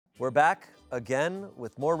We're back again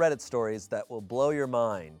with more Reddit stories that will blow your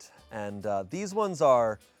mind. And these ones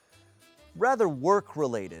are rather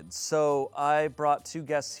work-related. So I brought two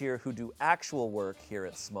guests here who do actual work here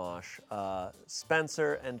at Smosh,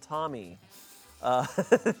 Spencer and Tommy.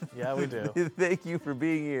 Yeah, we do. Thank you for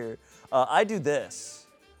being here. I do this.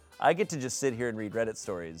 I get to just sit here and read Reddit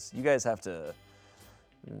stories. You guys have to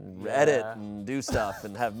edit and do stuff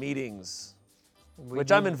and have meetings,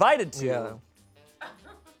 which I'm invited to. Yeah.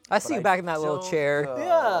 I see you back in that little chair.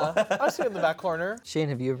 Yeah, I see in the back corner. Shane,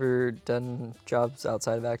 have you ever done jobs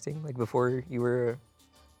outside of acting, like before you were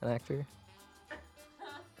an actor?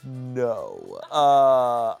 No.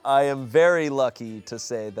 I am very lucky to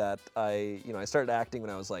say that I started acting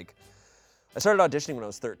when I started auditioning when I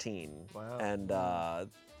was 13. Wow. And,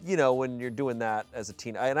 when you're doing that as a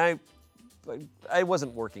teen, I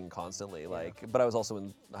wasn't working constantly, but I was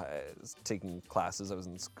also taking classes. I was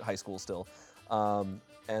in high school still.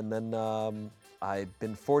 And then I've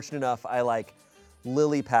been fortunate enough, I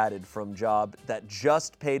lily padded from job that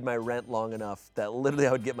just paid my rent long enough that literally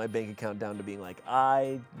I would get my bank account down to being like,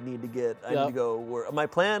 I need to go work. My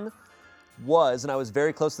plan was, and I was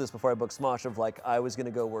very close to this before I booked Smosh, of I was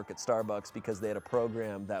gonna go work at Starbucks because they had a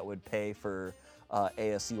program that would pay for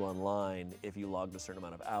ASU online if you logged a certain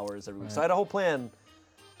amount of hours every week. Right. So I had a whole plan,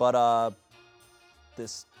 but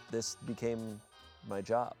this became my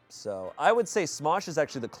job. So I would say Smosh is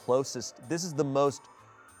actually the closest. This is the most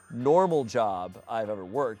normal job I've ever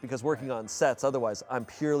worked, because working on sets, otherwise I'm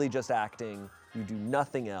purely just acting. You do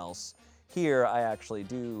nothing else. Here I actually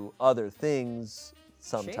do other things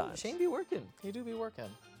sometimes. Shane be working. You do be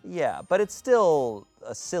working. Yeah, but it's still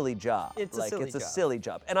a silly job. It's a silly It's a job. silly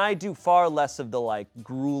job. And I do far less of the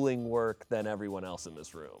grueling work than everyone else in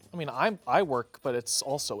this room. I mean, I work, but it's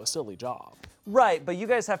also a silly job. Right, but you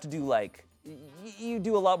guys have to do you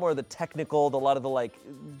do a lot more of the technical, a lot of the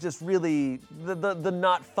just really the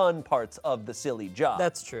not fun parts of the silly job.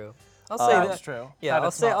 That's true. I'll say that. That's true. Yeah, That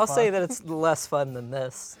it's I'll not say fun. that it's less fun than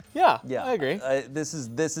this. Yeah, yeah, I agree. This is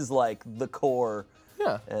the core.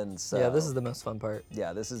 Yeah. And so Yeah, this is the most fun part.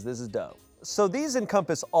 Yeah, this is dope. So these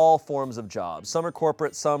encompass all forms of jobs. Some are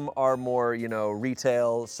corporate, some are more,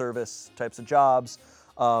 retail, service types of jobs.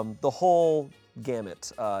 The whole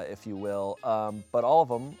gamut, if you will. But all of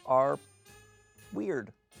them are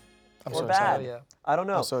weird I'm or so bad. excited. Yeah. I don't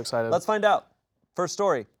know. I'm so excited. Let's find out. First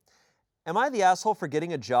story. Am I the asshole for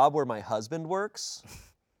getting a job where my husband works?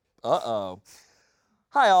 Uh-oh.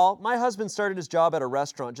 Hi all, my husband started his job at a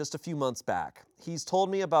restaurant just a few months back. He's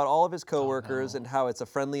told me about all of his coworkers and how it's a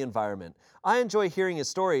friendly environment. I enjoy hearing his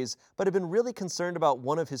stories, but have been really concerned about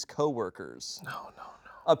one of his coworkers. No.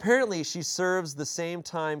 Apparently, she serves the same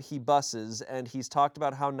time he busses, and he's talked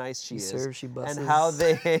about how nice she is. serves, she busses. And how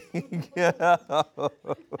they...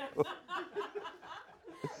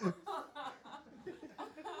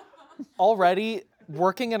 Already,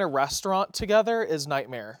 working in a restaurant together is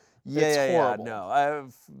nightmare. It's horrible. No,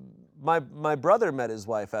 my brother met his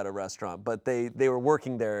wife at a restaurant, but they were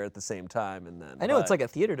working there at the same time, and then I know it's like a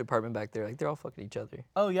theater department back there. They're all fucking each other.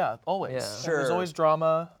 Oh yeah, always. Yeah. And Sure. There's always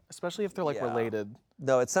drama, especially if they're Yeah. related.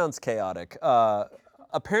 No, it sounds chaotic.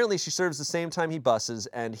 Apparently, she serves the same time he busses,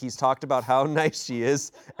 and he's talked about how nice she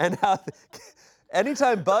is, and how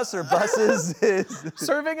anytime bus or buses is.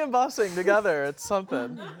 Serving and busing together, it's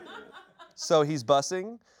something. So he's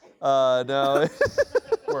bussing? No.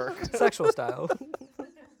 Work. Sexual style.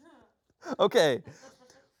 Okay.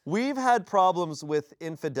 We've had problems with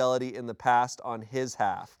infidelity in the past on his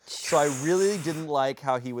half, so I really didn't like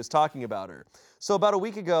how he was talking about her. So about a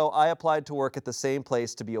week ago, I applied to work at the same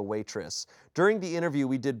place to be a waitress. During the interview,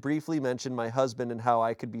 we did briefly mention my husband and how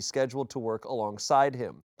I could be scheduled to work alongside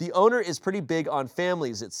him. The owner is pretty big on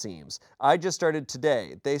families, it seems. I just started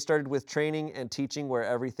today. They started with training and teaching where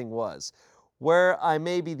everything was. Where I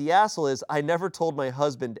may be the asshole is I never told my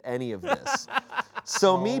husband any of this.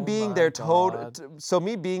 So me being there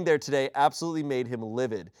today absolutely made him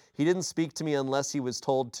livid. He didn't speak to me unless he was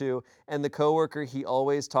told to, and the coworker he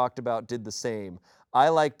always talked about did the same. I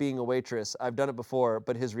like being a waitress. I've done it before,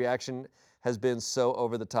 but his reaction has been so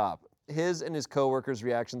over the top. His and his coworkers'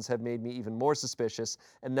 reactions have made me even more suspicious,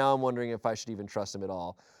 and now I'm wondering if I should even trust him at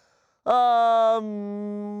all.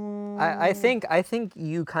 I think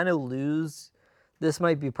you kind of lose. This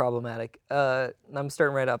might be problematic. I'm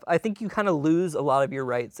starting right up. I think you kind of lose a lot of your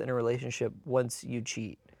rights in a relationship once you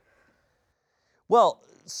cheat. Well,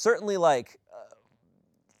 certainly, I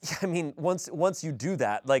mean, once you do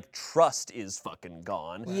that, trust is fucking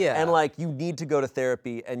gone. Yeah. And, you need to go to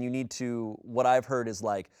therapy, and you need to, what I've heard is,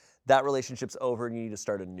 that relationship's over, and you need to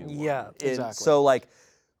start a new one. Yeah, exactly. So,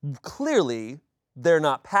 clearly, they're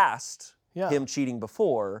not past him cheating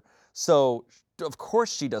before. So of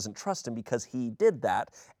course she doesn't trust him because he did that.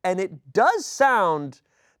 And it does sound,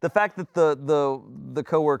 the fact that the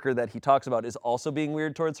coworker that he talks about is also being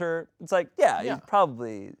weird towards her, it's like, he's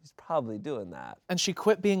probably doing that. And she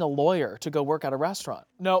quit being a lawyer to go work at a restaurant.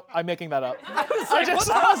 No, I'm making that up. I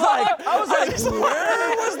was like, where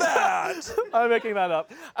was that? I'm making that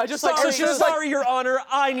up. I just Sorry, Your Honor,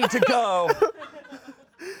 I need to go.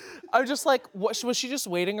 I'm just like, what, was she just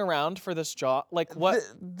waiting around for this job? Like, what?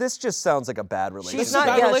 This just sounds like a bad relationship. She's not.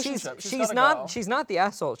 bad Yeah, relationship. she's not. She's not the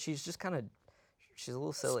asshole. She's just kind of. She's a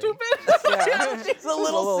little silly. Stupid. She's a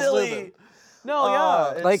little silly. Stupid. No,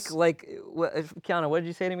 yeah. Like, Kiana, what did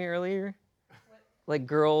you say to me earlier? Like,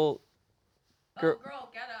 girl, Girl,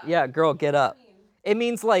 get up. yeah, girl, get up. It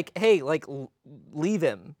means like, hey, like, leave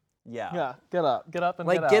him. Yeah. Get up and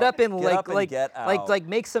Like, get out. up and Get up and get out. like,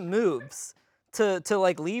 make some moves to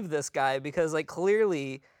like leave this guy because like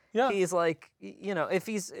clearly he's like, you know, if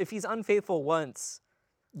he's unfaithful once,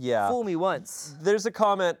 fool me once. There's a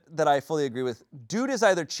comment that I fully agree with. Dude is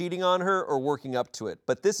either cheating on her or working up to it,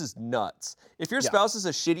 but this is nuts. If your spouse is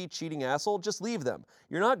a shitty, cheating asshole, just leave them.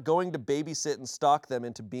 You're not going to babysit and stalk them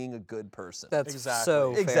into being a good person. That's Exactly.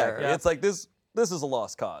 so fair. Exactly. Yeah. It's like this is a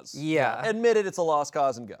lost cause. Yeah. Admit it, it's a lost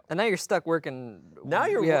cause and go. And now you're stuck working. Now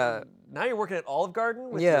you're working at Olive Garden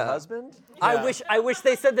with your husband? I wish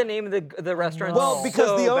they said the name of the restaurant. Well, because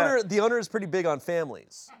so bad. the owner is pretty big on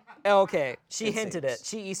families. Oh, okay, she It hinted seems. it.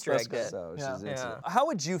 She Easter egged it. So Yeah. she's into Yeah. it. How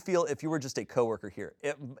would you feel if you were just a coworker here?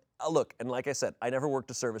 Look, and like I said, I never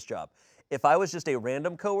worked a service job. If I was just a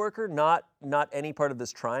random coworker, not any part of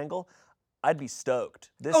this triangle, I'd be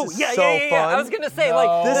stoked. This is so fun. I was gonna say No.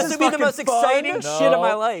 like This this is would be the fucking most fun. exciting shit of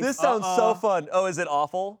my No. life. This sounds so fun. Oh, is it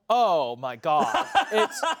awful? Oh my God.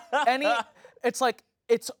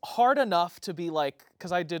 It's hard enough to be like,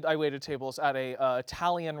 because I waited tables at a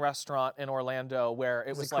Italian restaurant in Orlando where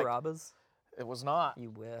it was like, Carrabba's? it was not. You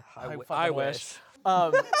wish. I I wish.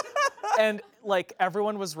 And like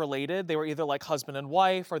everyone was related. They were either like husband and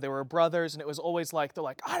wife or they were brothers, and it was always like they're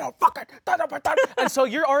like, I don't fucking and so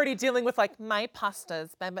you're already dealing with like my pastas,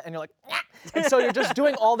 and you're like, "Nyah." And so you're just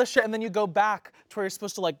doing all this shit, and then you go back to where you're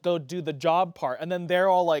supposed to like go do the job part, and then they're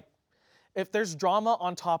all like, if there's drama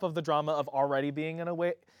on top of the drama of already being in a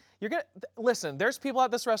way, you're gonna listen. There's people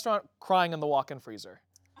at this restaurant crying in the walk-in freezer.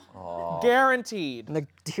 Guaranteed. And the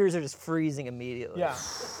tears are just freezing immediately. Yeah.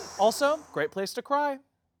 Also, great place to cry.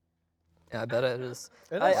 Yeah, I bet it is.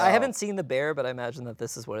 It I is. haven't seen The Bear, but I imagine that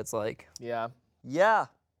this is what it's like. Yeah. Yeah,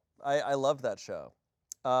 I loved that show.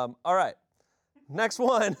 All right, next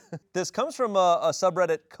one. This comes from a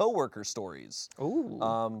subreddit, Coworker Stories. Ooh.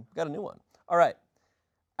 Got a new one. All right.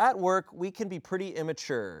 At work, we can be pretty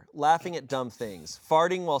immature, laughing at dumb things,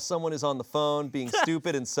 farting while someone is on the phone, being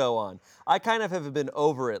stupid, and so on. I kind of have been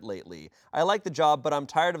over it lately. I like the job, but I'm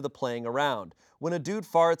tired of the playing around. When a dude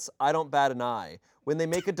farts, I don't bat an eye. When they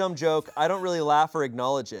make a dumb joke, I don't really laugh or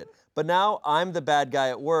acknowledge it. But now I'm the bad guy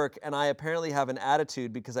at work, and I apparently have an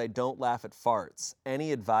attitude because I don't laugh at farts.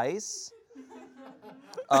 Any advice?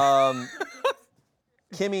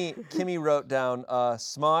 Kimmy wrote down,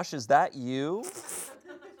 Smosh, is that you?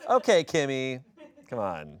 Okay, Kimmy,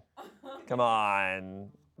 come on.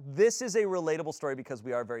 This is a relatable story because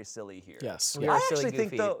we are very silly here. Yes. We are I silly actually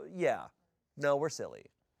think goofy. though, no, we're silly.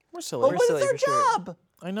 We're silly. But silly it's for sure. our job.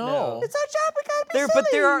 I know. No. It's our job. We gotta be silly. But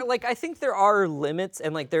there are like I think there are limits,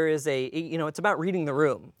 and like there is it's about reading the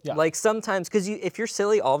room. Yeah. Like sometimes, because if you're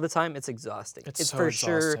silly all the time, it's exhausting. It's so for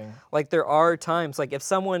sure. exhausting. Like there are times, like if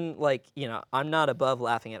someone I'm not above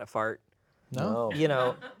laughing at a fart. No.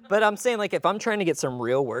 But I'm saying like if I'm trying to get some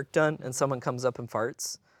real work done and someone comes up and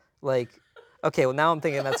farts, like, okay, well now I'm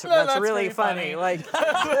thinking that's really funny. Like,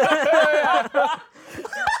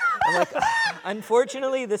 I'm like,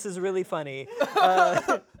 unfortunately, this is really funny.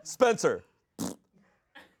 Spencer.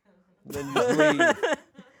 Then you leave.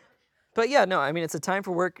 But yeah, no, I mean it's a time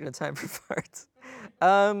for work and a time for farts.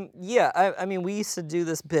 I mean we used to do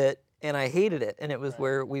this bit and I hated it, and it was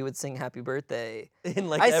where we would sing Happy Birthday. In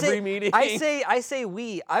like every meeting. I say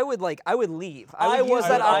we. I would leave. I would use I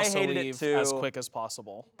that. would I also hated leave it too. as quick as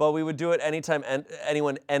possible. But we would do it anytime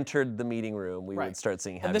anyone entered the meeting room. We Right. would start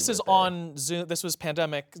singing Happy And this is Birthday. on Zoom. This was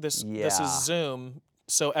pandemic. This Yeah. is Zoom.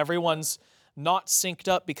 So everyone's not synced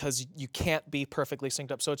up because you can't be perfectly synced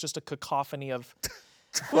up. So it's just a cacophony of.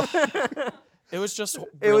 It was just really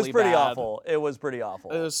It was pretty bad. awful. It was pretty awful.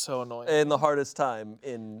 It was so annoying. In the hardest time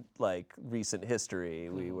in like recent history,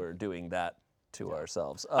 we were doing that to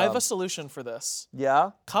ourselves. I have a solution for this.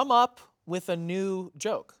 Yeah? Come up with a new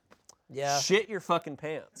joke. Yeah. Shit your fucking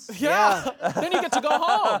pants. Yeah. Then you get to go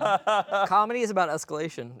home. Comedy is about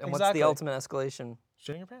escalation, and what's Exactly. the ultimate escalation?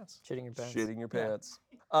 Shitting your pants. Shitting your pants. Shitting your pants.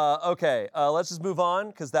 Okay, let's just move on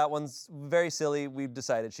because that one's very silly. We've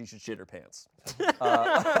decided she should shit her pants.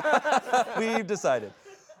 We've decided.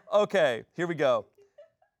 Okay, here we go.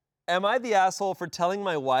 Am I the asshole for telling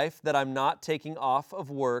my wife that I'm not taking off of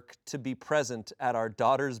work to be present at our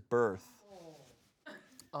daughter's birth?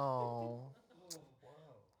 Oh.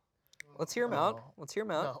 Let's hear him out. Let's hear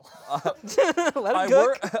him out. No. Let him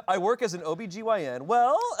cook. I work as an OBGYN.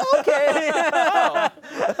 Well, Okay.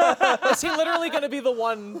 Is he literally going to be the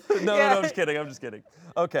one? no, I'm just kidding. I'm just kidding.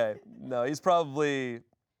 Okay, no, he's probably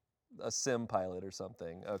a sim pilot or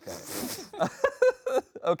something. Okay.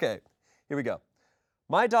 Okay, here we go.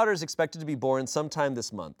 My daughter is expected to be born sometime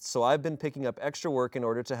this month, so I've been picking up extra work in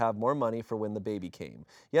order to have more money for when the baby came.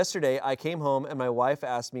 Yesterday, I came home and my wife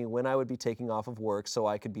asked me when I would be taking off of work so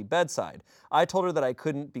I could be bedside. I told her that I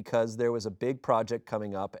couldn't because there was a big project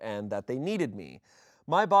coming up and that they needed me.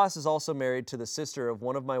 My boss is also married to the sister of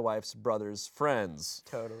one of my wife's brother's friends.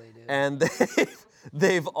 Totally, dude. And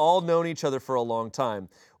they've all known each other for a long time.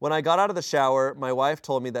 When I got out of the shower, my wife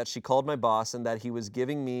told me that she called my boss and that he was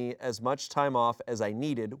giving me as much time off as I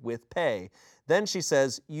needed with pay. Then she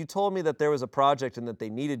says, "You told me that there was a project and that they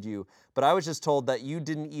needed you, but I was just told that you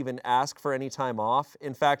didn't even ask for any time off.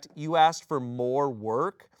 In fact, you asked for more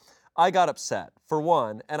work." I got upset, for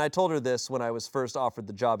one, and I told her this when I was first offered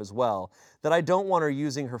the job as well, that I don't want her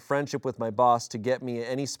using her friendship with my boss to get me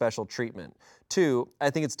any special treatment. Two, I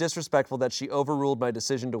think it's disrespectful that she overruled my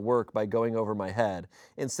decision to work by going over my head,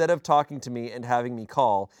 instead of talking to me and having me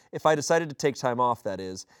call, if I decided to take time off, that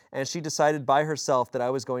is, and she decided by herself that I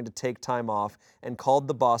was going to take time off and called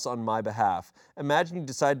the boss on my behalf. Imagine you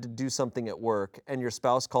decide to do something at work and your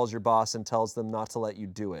spouse calls your boss and tells them not to let you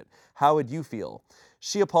do it. How would you feel?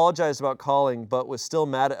 She apologized about calling, but was still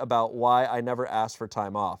mad about why I never asked for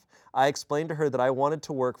time off. I explained to her that I wanted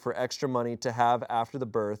to work for extra money to have after the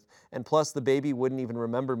birth, and plus the baby wouldn't even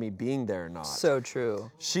remember me being there or not. So true.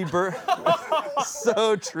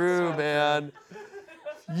 So true, man.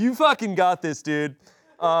 You fucking got this, dude.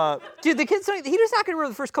 Dude, the kid's he just not gonna remember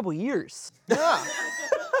the first couple years. Yeah.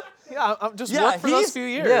 Yeah, I'm just work for those few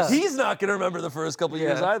years. yeah. He's not going to remember the first couple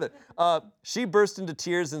years Yeah. either. She burst into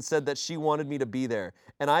tears and said that she wanted me to be there.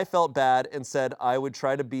 And I felt bad and said I would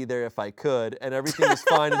try to be there if I could. And everything was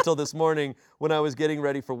fine until this morning when I was getting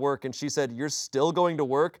ready for work. And she said, "You're still going to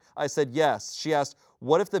work?" I said, "Yes." She asked,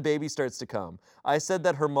 "What if the baby starts to come?" I said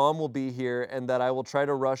that her mom will be here and that I will try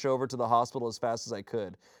to rush over to the hospital as fast as I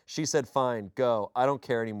could. She said, "Fine, go. I don't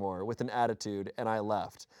care anymore," with an attitude, and I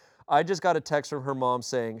left. I just got a text from her mom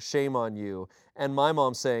saying, "Shame on you," and my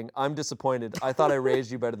mom saying, "I'm disappointed. I thought I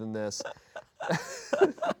raised you better than this."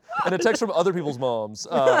 And a text from other people's moms.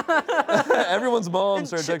 Everyone's mom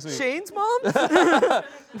started texting me. Shane's mom?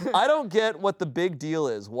 I don't get what the big deal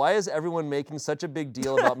is. Why is everyone making such a big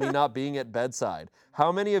deal about me not being at bedside?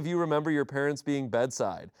 How many of you remember your parents being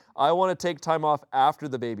bedside? I want to take time off after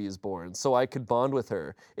the baby is born so I could bond with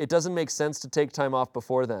her. It doesn't make sense to take time off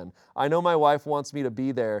before then. I know my wife wants me to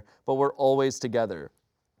be there, but we're always together.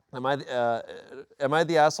 Am I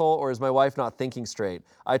the asshole, or is my wife not thinking straight?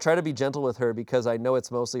 I try to be gentle with her because I know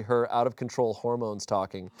it's mostly her out-of-control hormones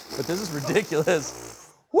talking. But this is ridiculous.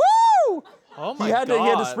 Woo! Oh my He had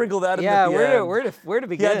God. to sprinkle that in Yeah, at the end. where to He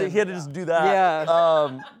begin? had to just do that.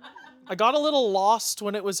 Yeah. I got a little lost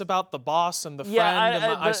when it was about the boss and the friend, and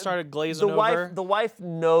I started glazing over. The wife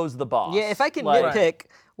knows the boss. Yeah, if I can nitpick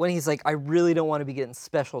when he's like, I really don't want to be getting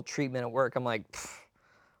special treatment at work, I'm like,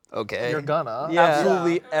 okay. You're gonna. Yeah.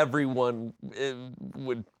 Absolutely everyone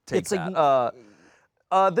would take It's like-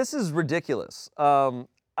 that. This is ridiculous.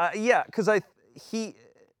 Yeah, because he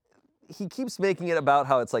keeps making it about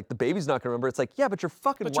how it's like the baby's not gonna remember. It's like, yeah, but your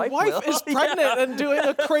fucking But your wife wife will. is pregnant and doing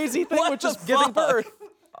a crazy thing, What which the is giving fuck? birth.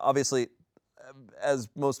 Obviously, as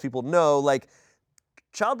most people know, like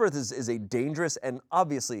childbirth is a dangerous and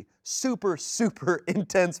obviously super, super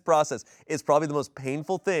intense process. It's probably the most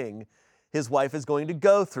painful thing his wife is going to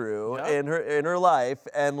go through in her life,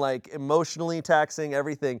 and like emotionally taxing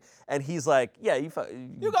everything. And he's like, yeah, you got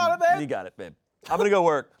it, babe. You got it, babe. I'm gonna go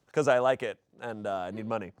work because I like it and I need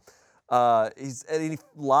money. He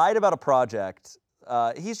lied about a project.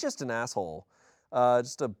 He's just an asshole.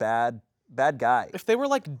 Just a bad guy. If they were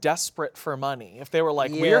like desperate for money, if they were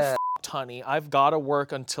like, we're Yeah. f***ed, honey, I've got to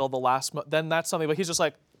work until the last month, then that's something. But he's just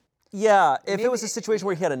like, Yeah, if it was a situation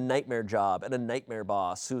where he had a nightmare job and a nightmare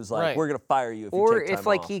boss who's like, Right. we're gonna fire you if you Or take time if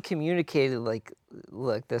like off. he communicated like,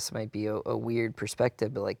 look, this might be a weird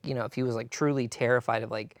perspective, but like, you know, if he was like truly terrified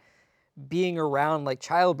of like being around like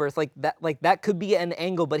childbirth, like that could be an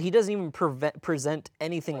angle, but he doesn't even present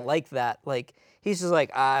anything like that. Like he's just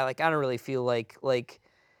like, I don't really feel like,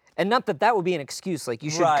 And not that that would be an excuse, like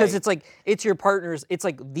you should, because Right. it's like, it's your partner's, it's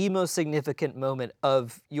like the most significant moment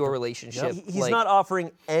of your relationship. He's like, not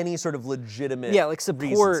offering any sort of legitimate Yeah, like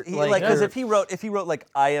support, reasons. like, Because or- if he wrote like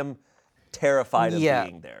I am terrified of Yeah.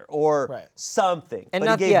 being there or Right. something, And but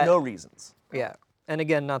not- he gave yeah. no reasons. Yeah. And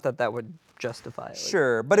again, not that that would justify it. like-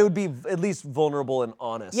 Sure, but it would be at least vulnerable and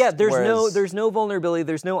honest. Yeah, there's whereas- no vulnerability,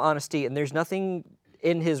 there's no honesty, and there's nothing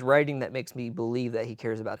in his writing that makes me believe that he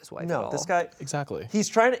cares about his wife at No, all. this guy. Exactly. He's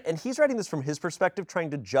trying to, and he's writing this from his perspective, trying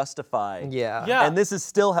to justify. Yeah. Yeah. And this is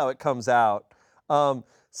still how it comes out.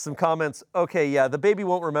 Some comments. Okay, yeah, the baby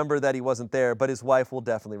won't remember that he wasn't there, but his wife will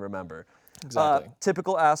definitely remember. Exactly.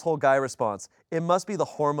 Typical asshole guy response. It must be the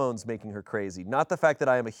hormones making her crazy, not the fact that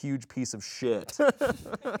I am a huge piece of shit.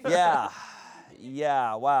 Yeah.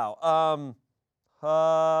 Yeah. Wow. Pretty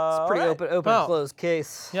all right. open Well, closed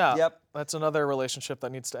case. Yeah. Yep. That's another relationship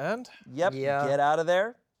that needs to end. Yep. Yeah. Get out of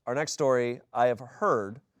there. Our next story. I have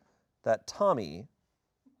heard that Tommy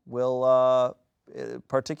will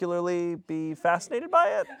particularly be fascinated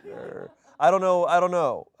by it. Or, I don't know. I don't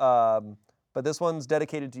know. But this one's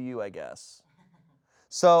dedicated to you, I guess.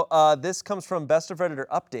 So this comes from Best of Redditor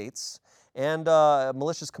Updates and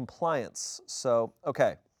Malicious Compliance. So,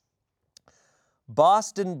 okay.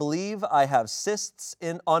 Boss didn't believe I have cysts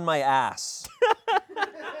on my ass.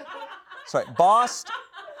 Sorry, boss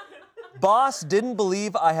didn't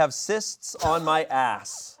believe I have cysts on my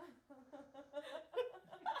ass.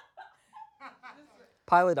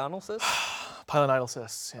 Pilodonosis? Pilonidal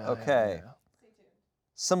cysts. Yeah, Okay.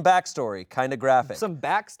 Some backstory, kind of graphic. Some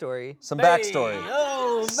backstory. Some backstory.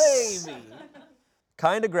 Oh, baby.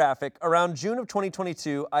 Kind of graphic. Around June of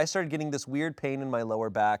 2022, I started getting this weird pain in my lower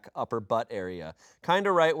back, upper butt area. Kind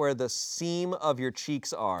of right where the seam of your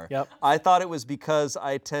cheeks are. Yep. I thought it was because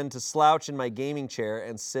I tend to slouch in my gaming chair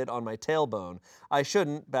and sit on my tailbone. I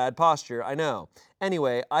shouldn't, bad posture, I know.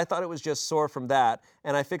 Anyway, I thought it was just sore from that,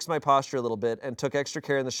 and I fixed my posture a little bit and took extra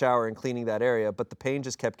care in the shower and cleaning that area, but the pain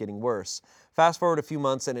just kept getting worse. Fast forward a few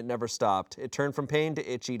months and it never stopped. It turned from pain to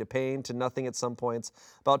itchy to pain to nothing at some points.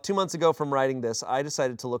 About 2 months ago from writing this, I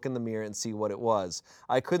decided to look in the mirror and see what it was.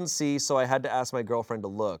 I couldn't see, so I had to ask my girlfriend to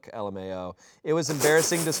look, LMAO. It was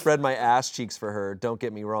embarrassing to spread my ass cheeks for her, don't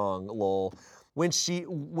get me wrong, lol.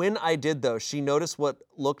 When I did though, she noticed what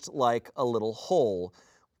looked like a little hole,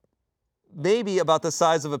 maybe about the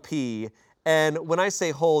size of a pea. And when I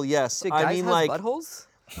say hole, yes, Do I guys mean have like buttholes?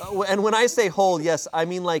 and when I say hole, yes, I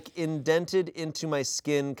mean like indented into my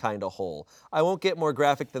skin kind of hole. I won't get more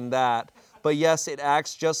graphic than that, but yes, it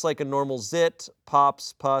acts just like a normal zit,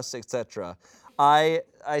 pops, pus, etc. I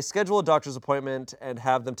schedule a doctor's appointment and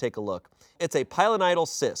have them take a look. It's a pilonidal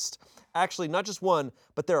cyst. Actually, not just one,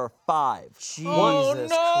 but there are 5.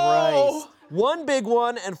 Jesus Christ. One big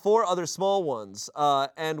one and 4 other small ones.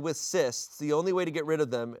 And with cysts, the only way to get rid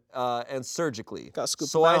of them, and surgically. Gotta scoop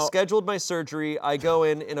So them I out. scheduled my surgery. I go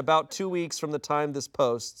in about 2 weeks from the time this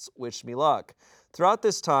posts. Wish me luck. Throughout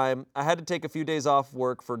this time, I had to take a few days off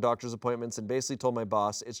work for doctor's appointments and basically told my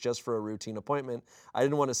boss it's just for a routine appointment. I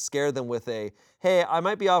didn't want to scare them with a, hey, I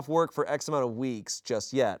might be off work for X amount of weeks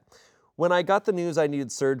just yet. When I got the news I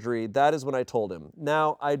needed surgery, that is when I told him.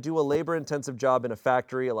 Now, I do a labor-intensive job in a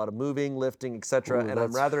factory, a lot of moving, lifting, etc., and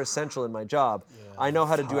I'm rather essential in my job. I know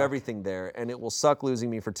how to do everything there, and it will suck losing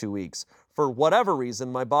me for 2 weeks. For whatever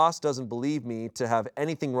reason, my boss doesn't believe me to have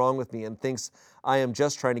anything wrong with me and thinks I am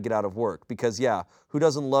just trying to get out of work. Because yeah, who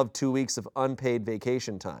doesn't love 2 weeks of unpaid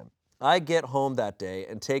vacation time? I get home that day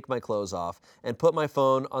and take my clothes off and put my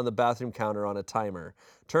phone on the bathroom counter on a timer.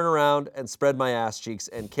 Turn around and spread my ass cheeks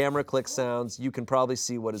and camera click sounds. You can probably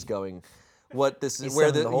see what is going. What this is He's where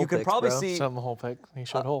sending the the whole you can pics, probably bro. see. Some whole pic. He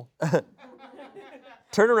showed whole.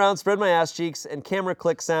 Turn around, spread my ass cheeks, and camera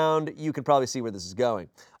click sound. You can probably see where this is going.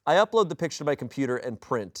 I upload the picture to my computer and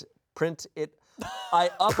print it. I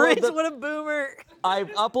upload Prince, the, what a boomer. I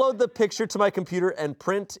upload the picture to my computer and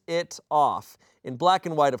print it off, in black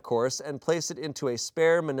and white of course, and place it into a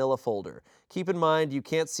spare manila folder. Keep in mind, you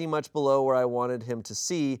can't see much below where I wanted him to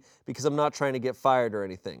see because I'm not trying to get fired or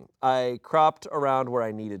anything. I cropped around where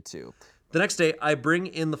I needed to. The next day, I bring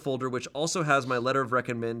in the folder, which also has my letter of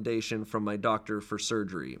recommendation from my doctor for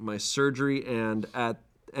surgery. My surgery, and at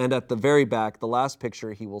the very back, the last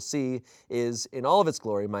picture he will see is, in all of its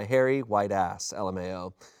glory, my hairy white ass,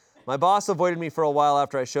 LMAO. My boss avoided me for a while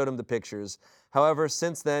after I showed him the pictures. However,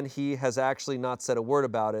 since then, he has actually not said a word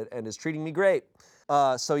about it and is treating me great.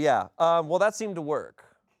 So yeah, well, that seemed to work.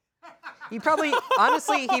 He probably,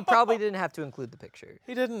 honestly, he probably didn't have to include the picture.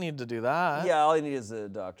 He didn't need to do that. Yeah, all he needs is a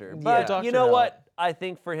doctor. But Doctor you know note. what? I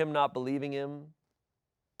think for him not believing him,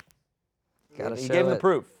 Gotta he show gave him it. the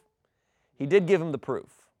proof. He did give him the proof.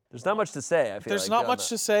 There's not much to say, I feel There's like. not much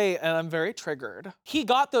to say, and I'm very triggered. He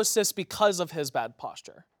got those cysts because of his bad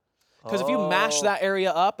posture. Because if you mash that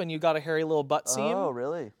area up and you got a hairy little butt seam, Oh,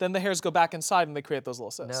 really? then the hairs go back inside and they create those little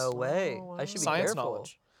cysts. No way. I should be Science careful.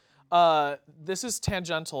 knowledge. This is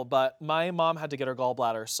tangential, but my mom had to get her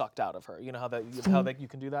gallbladder sucked out of her. You know how you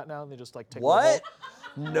can do that now? They just like take What?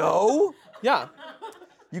 No? Yeah.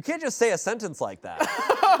 You can't just say a sentence like that.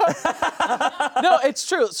 No, it's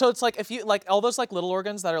true. So it's like if you like all those like little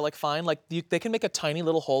organs that are like fine, like they can make a tiny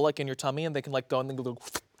little hole like in your tummy and they can like go and then go.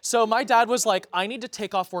 So my dad was like, I need to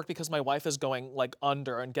take off work because my wife is going like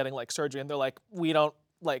under and getting like surgery, and they're like, we're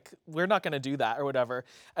not gonna do that or whatever.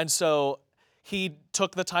 And so he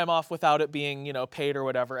took the time off without it being, paid or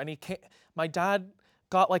whatever. And my dad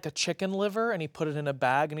got like a chicken liver and he put it in a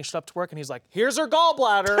bag and he showed up to work and he's like, here's her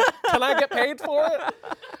gallbladder. Can I get paid for it?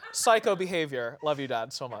 Psycho behavior. Love you,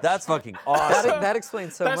 Dad, so much. That's fucking awesome. That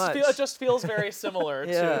explains so much. It just feels very similar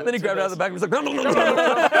Yeah. to. Then he to grabbed it out of this. the bag and was like, no, no, no,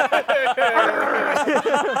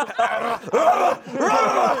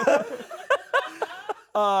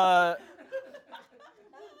 no.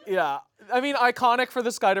 Yeah. I mean, iconic for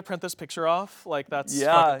this guy to print this picture off. Like, that's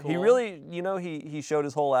Yeah, fucking cool. he really, he showed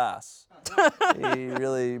his whole ass. He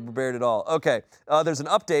really bared it all. Okay, there's an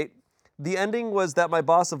update. The ending was that my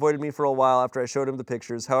boss avoided me for a while after I showed him the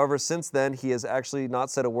pictures. However, since then, he has actually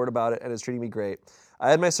not said a word about it and is treating me great.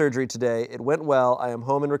 I had my surgery today. It went well. I am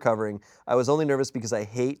home and recovering. I was only nervous because I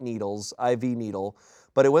hate needles, IV needle,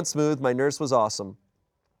 but it went smooth. My nurse was awesome.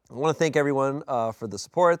 I want to thank everyone for the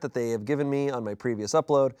support that they have given me on my previous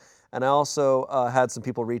upload. And I also had some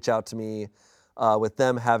people reach out to me with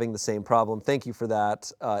them having the same problem. Thank you for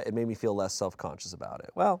that. It made me feel less self-conscious about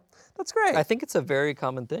it. Well, that's great. I think it's a very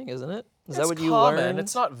common thing, isn't it? Is that It's what you common. learned?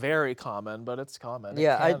 It's not very common, but it's common.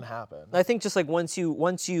 Yeah, it can happen. I think just like once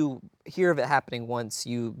you hear of it happening once,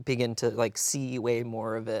 you begin to like see way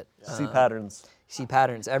more of it. See patterns. See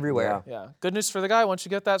patterns everywhere. Yeah. Good news for the guy. Once you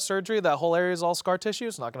get that surgery, that whole area is all scar tissue.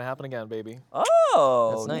 It's not going to happen again, baby.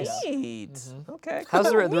 Oh, That's nice. neat. Okay.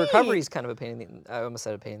 How's the cool. recovery's kind of a pain in the I almost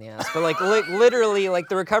said a pain in the ass, but like literally like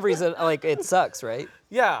the recovery's like it sucks, right?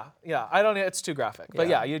 Yeah. I don't. It's too graphic. But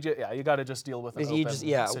Yeah. you got to just deal with an You open just-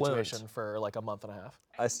 yeah, it won't. situation for like a month and a half.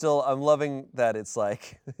 I'm loving that it's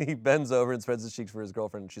like, he bends over and spreads his cheeks for his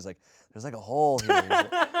girlfriend, and she's like, there's like a hole here. And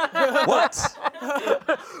he's like, what?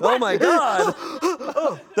 Oh my God.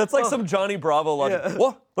 That's like some Johnny Bravo logic. Yeah.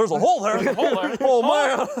 What? There's a hole there.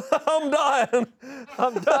 Oh man,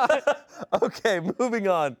 I'm dying. Okay, moving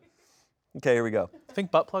on. Okay, here we go. I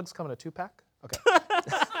think butt plugs come in a 2-pack. Okay.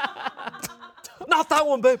 Not that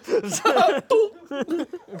one, babe.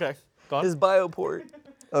 Okay. Go on. His bioport.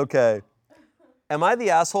 Okay. Am I the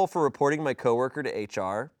asshole for reporting my coworker to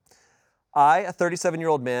HR? I, a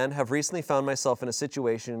 37-year-old man, have recently found myself in a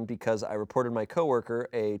situation because I reported my coworker,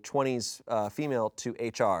 a 20s female, to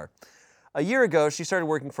HR. A year ago, she started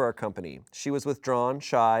working for our company. She was withdrawn,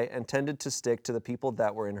 shy, and tended to stick to the people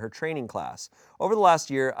that were in her training class. Over the last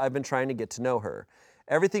year, I've been trying to get to know her.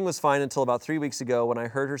 Everything was fine until about 3 weeks ago when I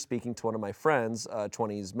heard her speaking to one of my friends,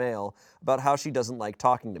 20s male, about how she doesn't like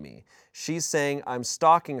talking to me. She's saying I'm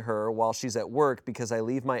stalking her while she's at work because I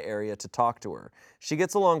leave my area to talk to her. She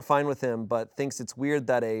gets along fine with him, but thinks it's weird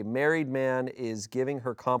that a married man is giving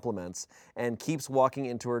her compliments and keeps walking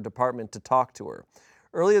into her department to talk to her.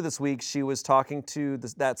 Earlier this week, she was talking to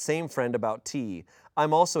that same friend about tea.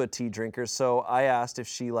 I'm also a tea drinker, so I asked if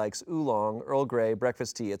she likes oolong, Earl Grey,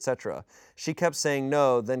 breakfast tea, etc. She kept saying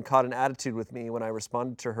no, then caught an attitude with me when I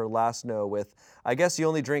responded to her last no with, I guess you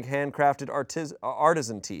only drink handcrafted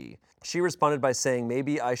artisan tea. She responded by saying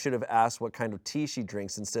maybe I should have asked what kind of tea she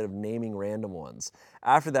drinks instead of naming random ones.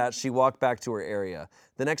 After that, she walked back to her area.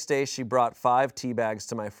 The next day, she brought 5 tea bags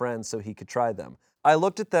to my friend so he could try them. I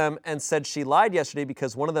looked at them and said she lied yesterday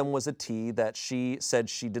because one of them was a tea that she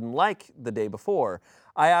said she didn't like the day before.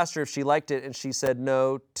 I asked her if she liked it and she said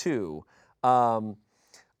no, too. Her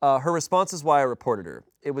response is why I reported her.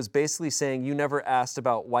 It was basically saying you never asked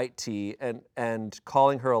about white tea and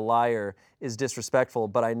calling her a liar is disrespectful,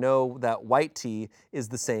 but I know that white tea is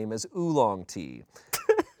the same as oolong tea.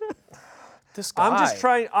 This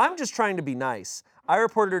guy. I'm just trying to be nice. I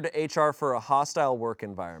reported her to HR for a hostile work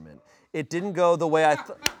environment. It didn't go the way I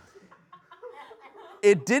thought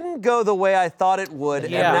it would,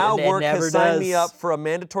 Yeah, and now it work never has signed me does. up for a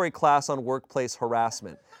mandatory class on workplace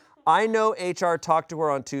harassment. I know HR talked to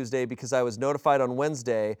her on Tuesday because I was notified on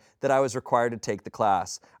Wednesday that I was required to take the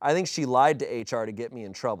class. I think she lied to HR to get me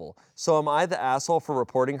in trouble. So am I the asshole for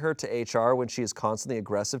reporting her to HR when she is constantly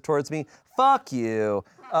aggressive towards me? Fuck you.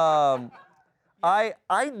 I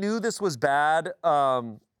knew this was bad.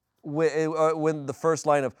 when the first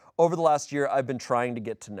line of over the last year I've been trying to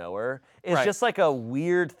get to know her is Right. just like a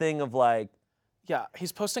weird thing of like Yeah,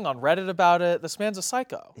 he's posting on Reddit about it. This man's a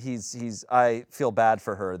psycho. I feel bad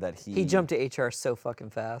for her that He jumped to HR so fucking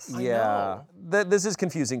fast. Yeah, this is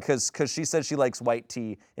confusing because she said she likes white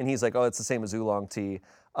tea, and he's like, oh, it's the same as oolong tea.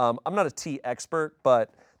 I'm not a tea expert,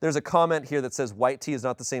 but there's a comment here that says white tea is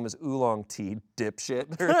not the same as oolong tea, dipshit.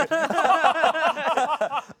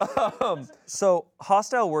 So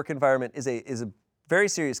hostile work environment is a very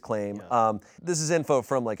serious claim. This is info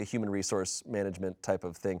from like a human resource management type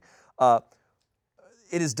of thing.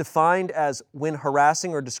 It is defined as when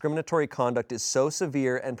harassing or discriminatory conduct is so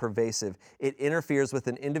severe and pervasive, it interferes with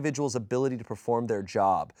an individual's ability to perform their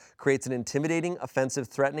job, creates an intimidating, offensive,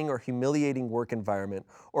 threatening, or humiliating work environment,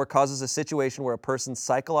 or causes a situation where a person's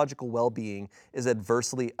psychological well-being is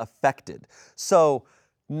adversely affected. So,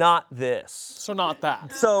 not this. So not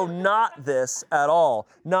that. So not this at all.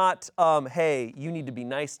 Not, hey, you need to be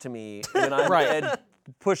nice to me when I'm Right.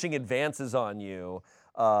 pushing advances on you.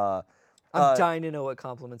 I'm dying to know what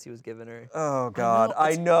compliments he was giving her. Oh God,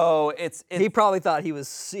 I know. It's He probably thought he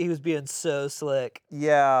was being so slick.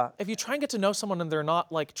 yeah. If you try and get to know someone and they're not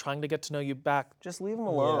like trying to get to know you back, Just leave them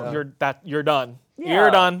alone. you're done. Yeah,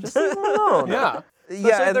 You're done. Just leave them alone. Yeah. Especially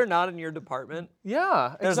Yeah. if and they're not in your department.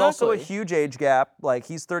 Yeah. there's exactly. also a huge age gap. Like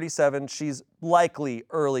he's 37, she's likely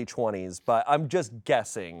early 20s, but I'm just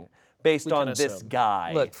guessing based on this assume.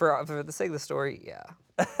 guy. Look, for the sake of the story, yeah.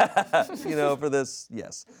 For this,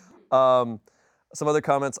 yes. Some other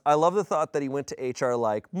comments. I love the thought that he went to HR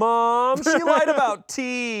like, Mom, she lied about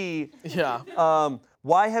tea. Yeah.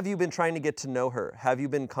 Why have you been trying to get to know her? Have you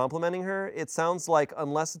been complimenting her? It sounds like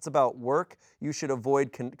unless it's about work, you should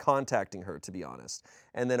avoid contacting her, to be honest.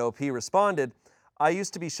 And then OP responded, I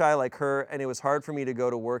used to be shy like her, and it was hard for me to go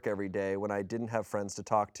to work every day when I didn't have friends to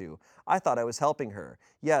talk to. I thought I was helping her.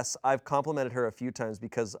 Yes, I've complimented her a few times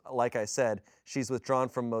because, like I said, she's withdrawn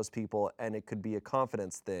from most people, and it could be a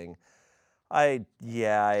confidence thing.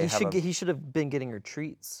 He should have been getting her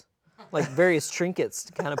treats, like various trinkets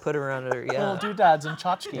to kind of put around her. Yeah. Little doodads and Yeah.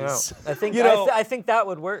 tchotchkes. I think You know- I think that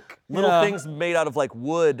would work. Little Yeah. things made out of like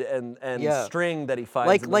wood and Yeah. string that he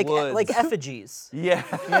finds in the woods. Like effigies, yeah.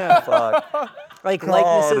 Yeah. Fuck. like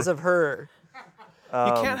likenesses of her.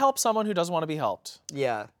 You can't help someone who doesn't want to be helped.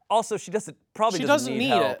 Yeah. Also, she probably She doesn't doesn't need need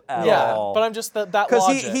help it. at Yeah. all. But I'm just that Because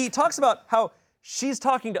logic. he talks about how she's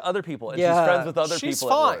talking to other people and she's Yeah. friends with other She's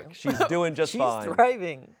people at work. fine. She's doing just She's fine.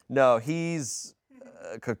 thriving. No, he's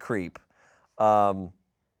a creep. All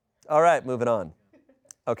right, moving on.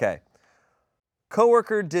 Okay.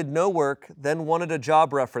 Coworker did no work, then wanted a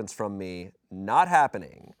job reference from me. Not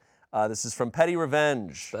happening. This is from Petty Revenge.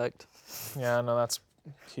 Respect. Yeah, no, that's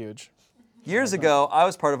huge. Years ago, I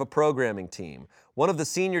was part of a programming team. One of the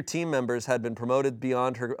senior team members had been promoted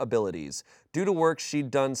beyond her abilities due to work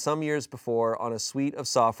she'd done some years before on a suite of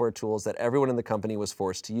software tools that everyone in the company was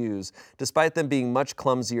forced to use, despite them being much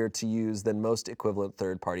clumsier to use than most equivalent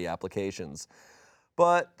third-party applications.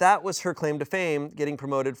 But that was her claim to fame, getting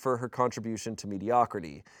promoted for her contribution to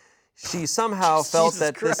mediocrity. She somehow felt Jesus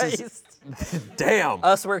that this is... Christ. Damn!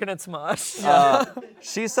 Us working at Smosh.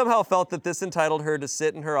 She somehow felt that this entitled her to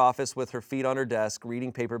sit in her office with her feet on her desk,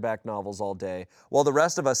 reading paperback novels all day, while the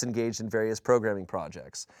rest of us engaged in various programming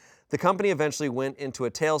projects. The company eventually went into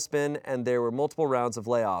a tailspin, and there were multiple rounds of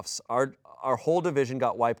layoffs. Our whole division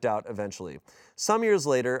got wiped out eventually. Some years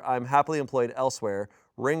later, I'm happily employed elsewhere.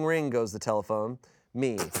 Ring, ring goes the telephone.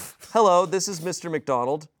 Me. Hello, this is Mr.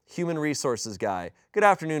 McDonald, Human Resources Guy. Good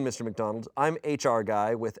afternoon, Mr. McDonald. I'm HR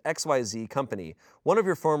Guy with XYZ Company. One of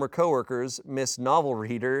your former coworkers, Miss Novel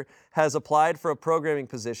Reader, has applied for a programming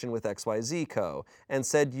position with XYZ Co. and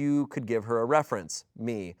said you could give her a reference.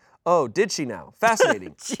 Me. Oh, did she now?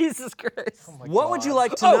 Fascinating. Jesus Christ. What would you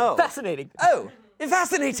like to Oh, know? fascinating. Oh,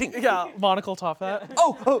 fascinating. Yeah, monocle top hat.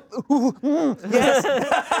 Yes.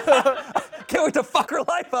 Can't wait to fuck her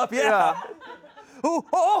life up. Yeah. Ooh,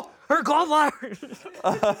 oh, Her gallbladder.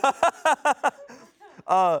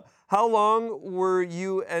 How long were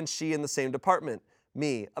you and she in the same department?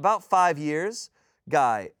 Me, about 5 years.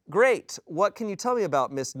 Guy, great. What can you tell me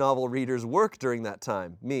about Miss Novel Reader's work during that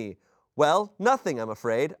time? Me, well, nothing, I'm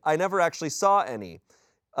afraid. I never actually saw any.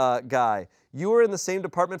 Guy, you were in the same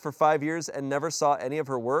department for 5 years and never saw any of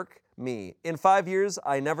her work? Me, in 5 years,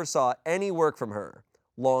 I never saw any work from her.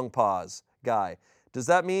 Long pause. Guy, does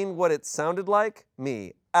that mean what it sounded like?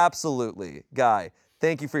 Me, absolutely. Guy,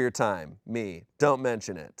 thank you for your time. Me, don't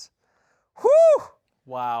mention it. Whew!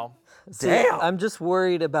 Wow. Damn. I'm just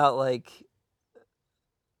worried about like.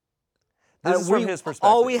 This is from his perspective.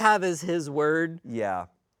 All we have is his word, Yeah,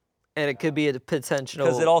 and it could be a potential.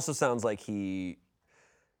 because it also sounds like he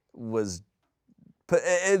the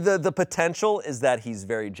potential is that he's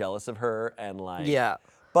very jealous of her and like. Yeah.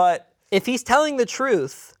 But If he's telling the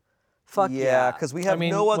truth, fuck yeah. because we have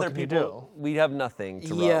mean, no what other can you people. We have nothing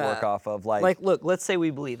to Yeah. work off of. Like, Like, look, let's say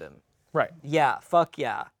we believe him. Right. Yeah, fuck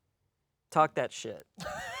yeah. Talk that shit.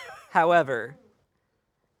 However,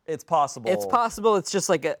 it's possible. it's possible it's just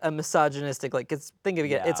like a misogynistic, like think of it,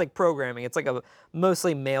 Yeah. it's like programming. It's like a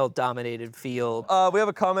mostly male-dominated field. We have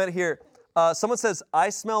a comment here. Someone says, I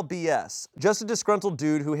smell BS. Just a disgruntled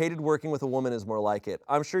dude who hated working with a woman is more like it.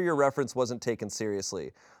 I'm sure your reference wasn't taken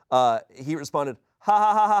seriously. He responded, ha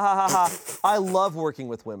ha ha ha ha ha ha. I love working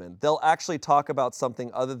with women. They'll actually talk about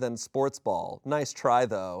something other than sports ball. Nice try,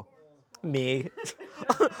 though. Me.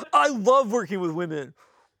 I love working with women.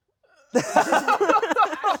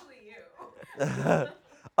 Actually, you.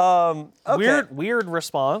 Okay. Weird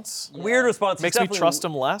response. Weird response. He's Makes me definitely- trust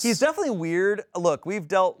him less. He's definitely weird. Look, we've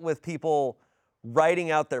dealt with people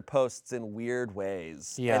writing out their posts in weird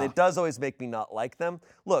ways. Yeah. And it does always make me not like them.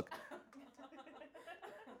 Look,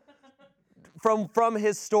 from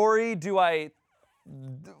his story,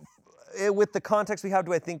 with the context we have,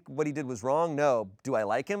 do I think what he did was wrong? No. Do I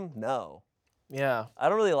like him? No. Yeah. I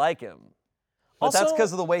don't really like him. But that's Also-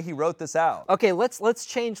 because of the way he wrote this out. Okay, let's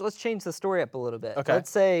change the story up a little bit. Okay. Let's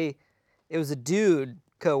say it was a dude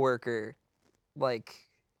coworker, like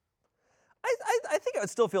I think I would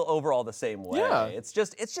still feel overall the same way. Yeah. It's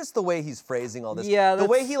just the way he's phrasing all this. Yeah, the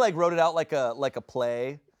way that's- he like wrote it out like a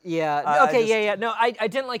play. yeah. I Okay, just- yeah. No, I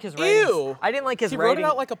didn't like his writing. Ew. I didn't like his He writing. wrote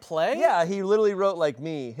it out like a play? Yeah, he literally wrote like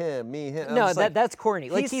me, him. I'm No, just like, that's corny.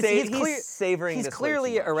 Like he's sa- he's clear, savoring He's this way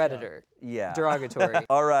clearly too a much, redditor. yeah. Derogatory.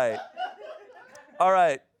 All right. All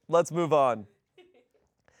right, let's move on.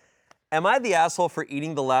 Am I the asshole for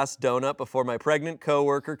eating the last donut before my pregnant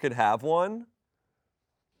coworker could have one?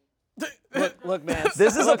 Look, man.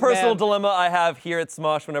 This is a Look, personal man. dilemma I have here at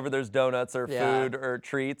Smosh whenever there's donuts or Yeah. food or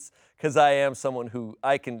treats, because I am someone who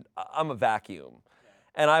I'm a vacuum.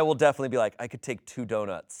 And I will definitely be like, I could take 2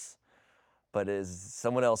 donuts, but is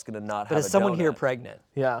someone else gonna not But have is a someone here donut? pregnant?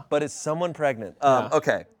 Yeah. But is someone pregnant?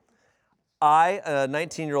 Okay. I, a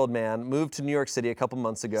 19-year-old man, moved to New York City a couple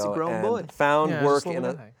months ago grown and boy. found Yeah, work just a in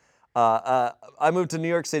little a. bit. I moved to New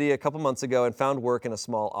York City a couple months ago and found work in a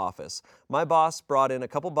small office. My boss brought in a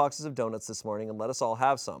couple boxes of donuts this morning and let us all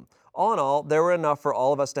have some. All in all, there were enough for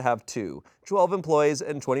all of us to have 2, 12 employees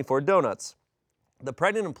and 24 donuts. The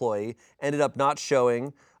pregnant employee ended up not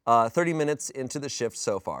showing 30 minutes into the shift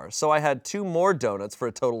so far. So I had 2 more donuts for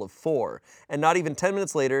a total of 4. And not even 10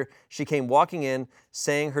 minutes later, she came walking in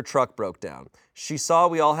saying her truck broke down. She saw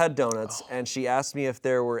we all had donuts and she asked me if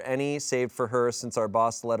there were any saved for her since our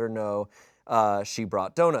boss let her know she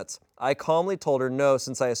brought donuts. I calmly told her no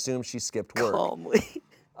since I assumed she skipped work. Calmly.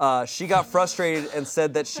 She got frustrated and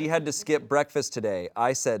said that she had to skip breakfast today.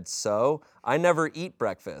 I said, so? I never eat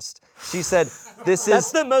breakfast. She said, this That's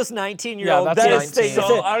is... the most 19-year-old Yeah, that's That is 19.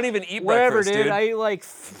 so... I don't even eat Whatever, breakfast, dude. I eat like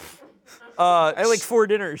I like 4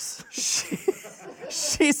 dinners.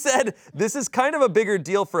 She said, this is kind of a bigger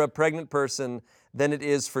deal for a pregnant person than it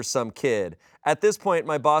is for some kid. At this point,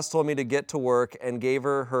 my boss told me to get to work and gave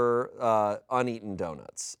her uneaten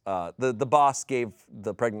donuts. The boss gave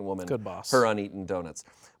the pregnant woman Good boss. her uneaten donuts.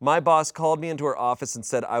 My boss called me into her office and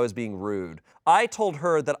said I was being rude. I told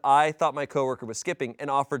her that I thought my coworker was skipping and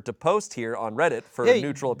offered to post here on Reddit for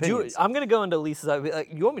neutral opinions. I'm gonna go into Lisa's. I'll be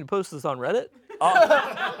like, you want me to post this on Reddit?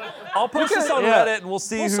 I'll post this on yeah. Reddit and we'll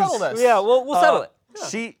see We'll who's... settle this. Yeah, we'll settle it.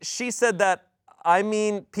 She said that, I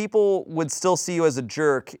mean, people would still see you as a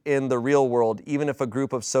jerk in the real world, even if a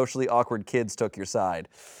group of socially awkward kids took your side.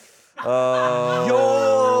 Hell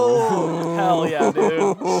yeah,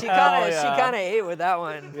 dude. She Hell kind yeah. of ate with that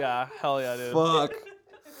one. Yeah, hell yeah, dude.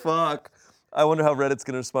 Fuck. I wonder how Reddit's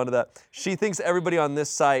gonna respond to that. She thinks everybody on this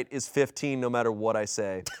site is 15 no matter what I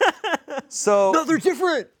say. So, They're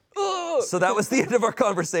different. so that was the end of our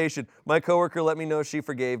conversation. My coworker let me know she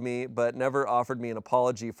forgave me, but never offered me an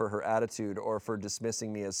apology for her attitude or for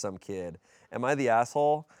dismissing me as some kid. Am I the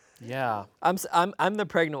asshole? Yeah. I'm the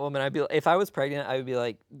pregnant woman. If I was pregnant, I would be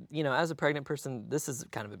like, as a pregnant person, this is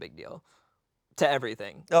kind of a big deal to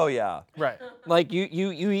everything. Oh yeah. Right. Like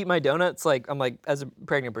you eat my donuts. Like I'm like, as a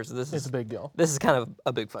pregnant person, this It's is a big deal. this is kind of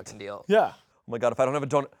a big fucking deal. Yeah. Oh my God, if I don't have a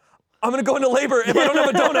donut, I'm gonna go into labor if I don't have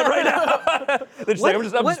a donut right now. They're just like, I'm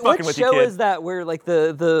just fucking What with you, show kid. is that where like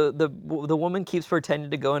the woman keeps pretending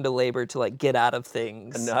to go into labor to like get out of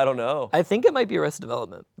things? I don't know. I think it might be Arrested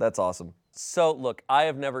Development. That's awesome. So look, I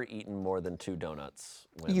have never eaten more than 2 donuts.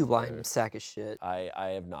 You lying sack of shit. I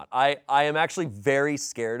have not. I am actually very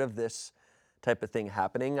scared of this type of thing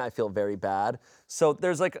happening, I feel very bad. So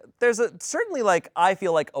there's certainly like, I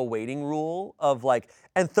feel like a waiting rule of like,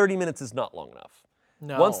 and 30 minutes is not long enough.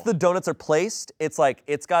 No. Once the donuts are placed, it's like,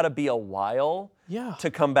 it's gotta be a while Yeah. to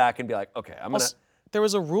come back and be like, okay, I'm gonna. Also, there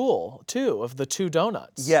was a rule too of the 2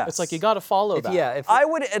 donuts. Yes. It's like you got to follow that. Yeah, if I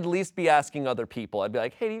would at least be asking other people. I'd be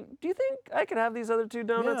like, hey, do you think I could have these other 2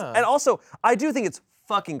 donuts? Yeah. And also, I do think it's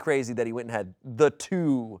fucking crazy that he went and had the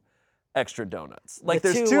 2 extra donuts. Like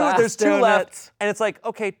The there's 2 2, last there's 2 donuts. left, and it's like,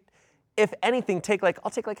 okay, if anything, I'll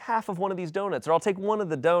take like half of one of these donuts, or I'll take one of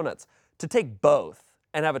the donuts. To take both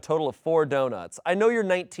and have a total of 4 donuts. I know you're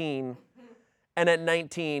 19, and at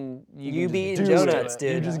 19, You can be just do donuts, it.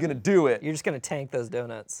 dude. You're just gonna do it. you're just gonna tank those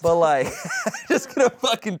donuts. But like, just gonna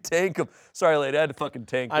fucking tank them. Sorry, lady, I had to fucking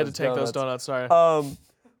tank. I had to take those donuts. Sorry.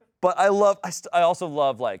 But I also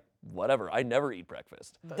love like whatever. I never eat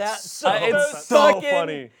breakfast. That's It's so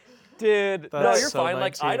funny, dude. No, That's you're so fine.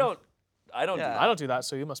 Like I 19. don't Yeah. do that. I don't do that,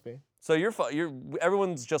 so you must be. So you're fine.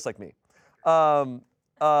 Everyone's just like me.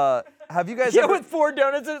 Have you guys Yeah, ever? with 4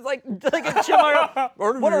 donuts, and it's like a chimera.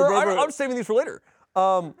 Whatever, I'm saving these for later.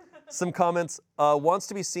 Some comments. Wants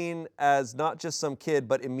to be seen as not just some kid,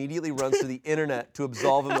 but immediately runs to the internet to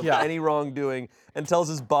absolve him of Yeah. any wrongdoing and tells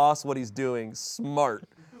his boss what he's doing. Smart.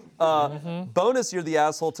 Bonus, you're the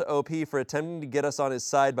asshole to OP for attempting to get us on his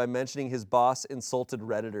side by mentioning his boss insulted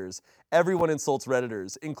Redditors. Everyone insults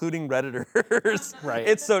Redditors, including Redditors. Right.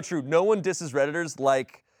 It's so true. No one disses Redditors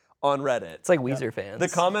like on Reddit. It's like Weezer fans. The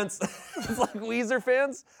comments, it's like Weezer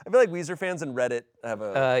fans. I feel like Weezer fans and Reddit have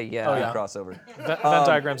a yeah. Oh, yeah. crossover. Venn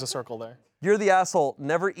diagram's a circle there. You're the asshole.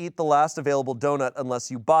 Never eat the last available donut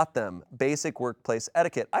unless you bought them. Basic workplace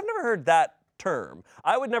etiquette. I've never heard that term.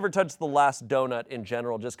 I would never touch the last donut in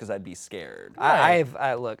general just because I'd be scared.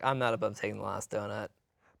 Look, I'm not above taking the last donut.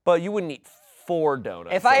 But you wouldn't eat 4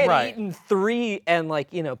 donuts. If I had Right. eaten 3 and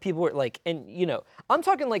like, people were like, and I'm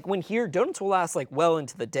talking like when here, donuts will last like well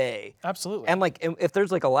into the day. Absolutely. And like, if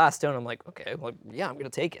there's like a last donut, I'm like, okay, well, yeah, I'm gonna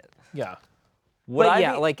take it. yeah. Would But I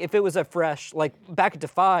yeah, be- like if it was a fresh, like back at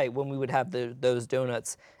Defy when we would have those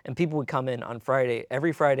donuts and people would come in on Friday,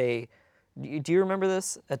 every Friday. Do you remember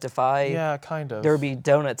this at Defy? Yeah, kind of. There would be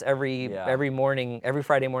donuts every Yeah. morning, every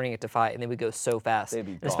Friday morning at Defy, and they would go so fast. They'd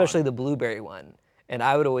be And especially gone. the blueberry one. And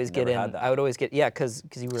I would always get Never in. had that. I would always get because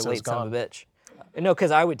you were So late it's son of a gone. bitch. No, because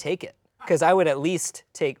I would take it. Because I would at least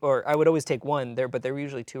take, or I would always take one there, but they were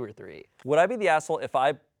usually 2 or 3. Would I be the asshole if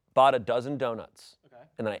I bought a dozen donuts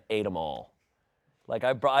and then I ate them all? Like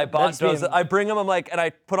I bought That's being- donuts, I bring them, I'm like, and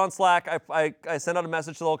I put on Slack, I send out a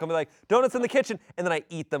message to the whole company like, donuts in the kitchen, and then I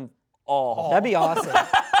eat them all. That'd be awesome.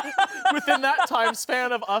 Within that time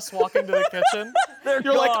span of us walking to the kitchen, They're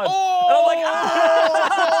you're like, gone. oh! And I'm like,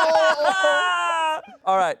 ah!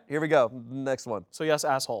 All right, here we go. Next one. So yes,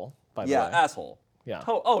 asshole, by the Yeah, way. asshole. Yeah.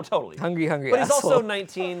 Totally. Hungry But he's asshole. also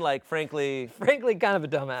 19, like, frankly, Frankly, kind of a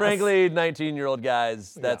dumbass. 19-year-old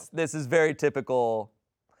guys. This is very typical.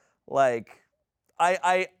 Like,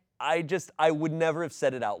 I would never have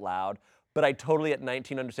said it out loud, but I totally at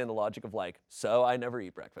 19 understand the logic of like, so I never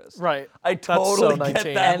eat breakfast. Right. I That's so totally 19.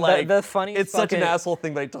 get that. And like, the funniest it's such an fucking- asshole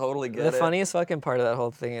thing, but I totally get The it. funniest fucking part of that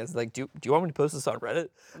whole thing is like, do you want me to post this on Reddit?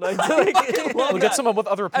 Like, We'll get someone with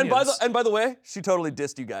other And opinions. by the way, she totally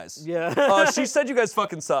dissed you guys. Yeah. She said you guys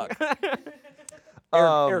fucking suck.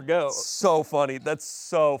 Ergo. So funny. That's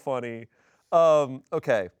so funny.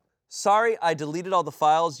 Okay. Sorry, I deleted all the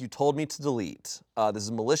files you told me to delete. This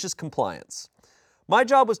is malicious compliance. My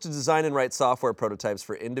job was to design and write software prototypes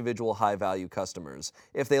for individual high-value customers.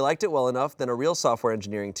 If they liked it well enough, then a real software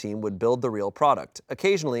engineering team would build the real product.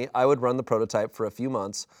 Occasionally, I would run the prototype for a few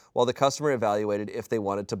months while the customer evaluated if they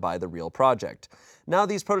wanted to buy the real project. Now,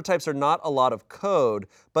 these prototypes are not a lot of code,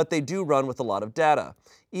 but they do run with a lot of data.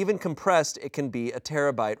 Even compressed, it can be a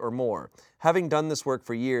terabyte or more. Having done this work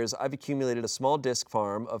for years, I've accumulated a small disk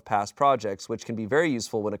farm of past projects, which can be very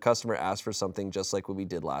useful when a customer asks for something just like what we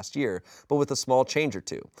did last year, but with a small change or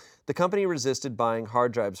two. The company resisted buying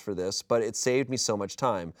hard drives for this, but it saved me so much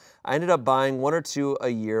time. I ended up buying 1 or 2 a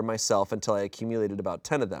year myself until I accumulated about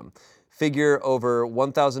 10 of them. Figure over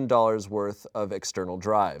 $1,000 worth of external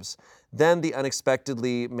drives. Then the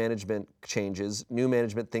unexpectedly management changes. New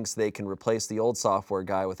management thinks they can replace the old software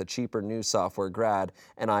guy with a cheaper new software grad,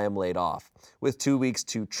 and I am laid off, with 2 weeks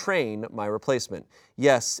to train my replacement.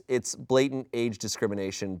 Yes, it's blatant age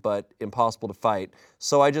discrimination, but impossible to fight.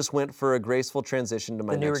 So I just went for a graceful transition to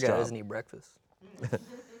my The newer next guy job. doesn't eat breakfast.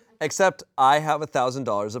 Except I have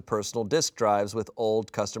 $1,000 of personal disk drives with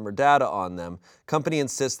old customer data on them. Company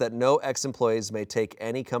insists that no ex-employees may take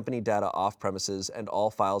any company data off premises and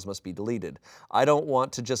all files must be deleted. I don't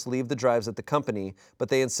want to just leave the drives at the company, but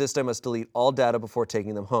they insist I must delete all data before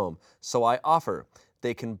taking them home. So I offer.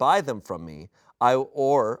 They can buy them from me,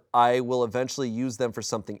 or I will eventually use them for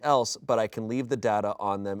something else, but I can leave the data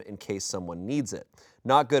on them in case someone needs it.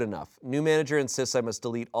 Not good enough. New manager insists I must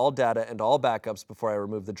delete all data and all backups before I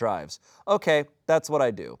remove the drives. Okay, that's what I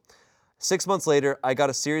do. 6 months later, I got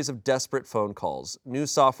a series of desperate phone calls. New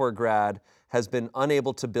software grad has been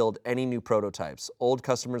unable to build any new prototypes. Old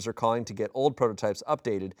customers are calling to get old prototypes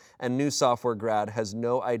updated, and new software grad has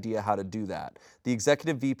no idea how to do that. The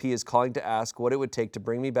executive VP is calling to ask what it would take to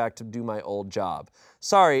bring me back to do my old job.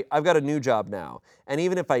 Sorry, I've got a new job now. And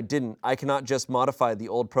even if I didn't, I cannot just modify the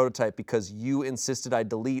old prototype because you insisted I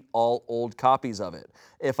delete all old copies of it.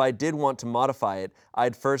 If I did want to modify it,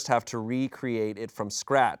 I'd first have to recreate it from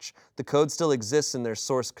scratch. The code still exists in their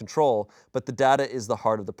source control, but the data is the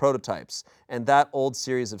heart of the prototypes. And that old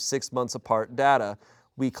series of 6 months apart data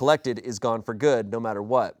we collected is gone for good, no matter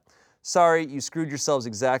what. Sorry, you screwed yourselves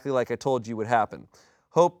exactly like I told you would happen.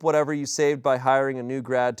 Hope whatever you saved by hiring a new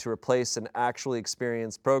grad to replace an actually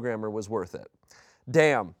experienced programmer was worth it.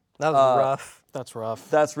 Damn. That was rough. That's rough.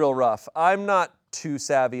 That's real rough. I'm not too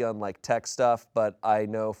savvy on like tech stuff, but I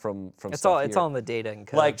know from It's stuff all here, it's all in the data and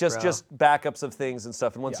code. like bro. just backups of things and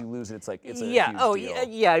stuff. And once Yeah. you lose it, it's like it's a yeah. huge Oh deal. yeah.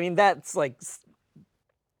 Yeah. I mean that's like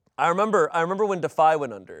I remember when Defy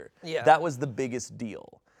went under. Yeah. That was the biggest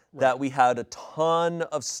deal. That we had a ton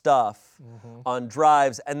of stuff on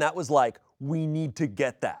drives, and that was like, we need to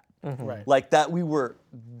get that. Right. Like that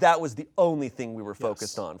was the only thing we were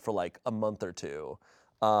focused on for like a month or two.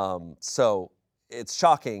 So it's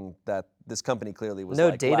shocking that this company clearly was no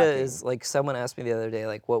like data lacking. is like someone asked me the other day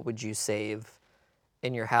like what would you save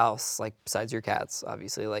in your house like besides your cats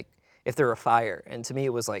obviously like if there were a fire, and to me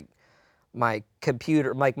it was like my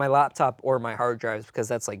computer, like my laptop or my hard drives, because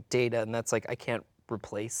that's like data and that's like I can't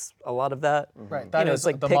replace a lot of that. Right. That know, is it's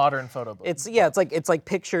like the modern photo book. It's like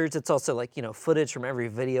pictures. It's also like footage from every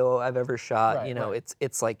video I've ever shot. Right, right.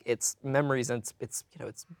 It's like it's memories and it's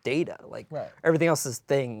it's data. Like Right. everything else is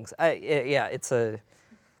things. It's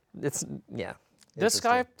This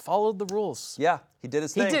guy followed the rules. Yeah, he did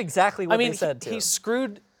his He thing. did exactly what I mean, they said he to.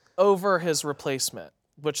 screwed over his replacement,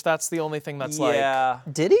 which that's the only thing that's like. Yeah.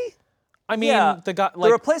 Did he? I mean, Yeah. the guy the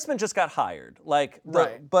like replacement just got hired. Like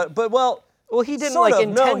Right. but well Well, he didn't sort like of.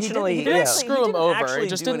 No, he intentionally. didn't- he didn't yeah. screw him didn't over. actually He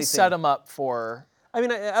just do didn't set anything. him up for. I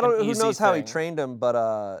mean, I don't know who easy knows how he thing. trained him, but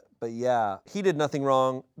yeah, he did nothing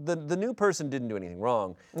wrong. The new person didn't do anything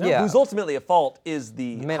wrong. Yeah. Who's ultimately at fault is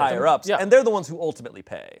the Manager. higher ups, Yeah. and they're the ones who ultimately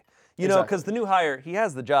pay. You know, Exactly. because the new hire, he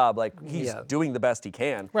has the job, like he's Yeah. doing the best he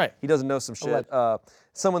can. Right. He doesn't know some shit.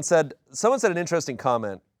 Someone said an interesting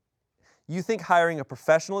comment. You think hiring a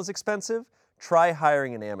professional is expensive? Try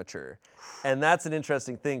hiring an amateur, and that's an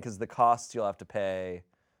interesting thing because the costs you'll have to pay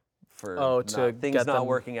for to things get not them-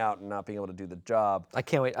 working out and not being able to do the job. I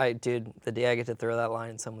can't wait. Dude, the day I get to throw that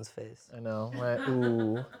line in someone's face, I know, right?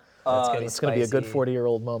 Ooh, that's gonna be it's gonna be a good spicy.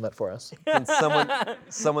 40-year-old moment for us. And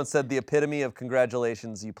someone said the epitome of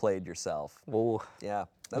congratulations, you played yourself. Ooh, Yeah,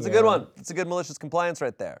 that's a good one. It's a good malicious compliance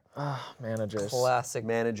right there. Managers. classic.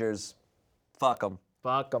 Managers, fuck them.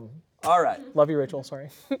 Fuck them. All right, Love you, Rachel. Sorry.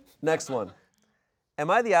 next one. Am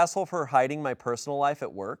I the asshole for hiding my personal life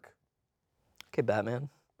at work? Okay, Batman.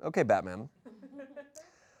 Okay, Batman.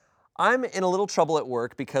 I'm in a little trouble at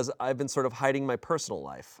work because I've been sort of hiding my personal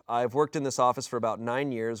life. I've worked in this office for about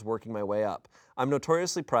 9 years, working my way up. I'm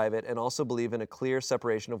notoriously private and also believe in a clear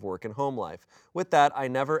separation of work and home life. With that, I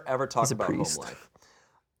never ever talk a about home priest. life.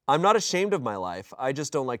 I'm not ashamed of my life, I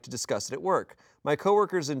just don't like to discuss it at work. My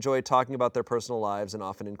coworkers enjoy talking about their personal lives and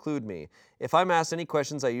often include me. If I'm asked any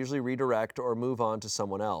questions, I usually redirect or move on to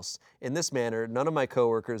someone else. In this manner, none of my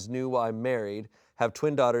coworkers knew I'm married, have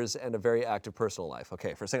twin daughters, and a very active personal life.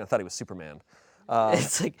 Okay, for a second I thought he was Superman.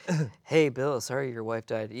 It's like, hey, Bill, sorry your wife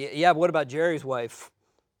died. Yeah, but what about Jerry's wife?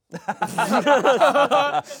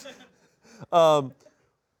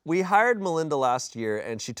 We hired Melinda last year,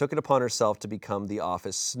 and she took it upon herself to become the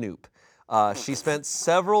office snoop. She spent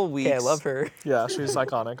several weeks. Hey, I love her. Yeah, she's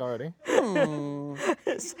iconic already.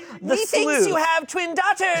 He thinks you have twin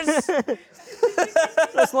daughters.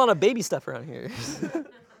 There's a lot of baby stuff around here.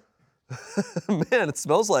 Man, it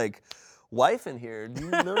smells like wife in here. Do you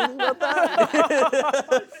know anything about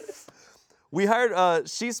that?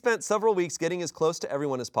 She spent several weeks getting as close to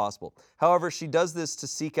everyone as possible. However, she does this to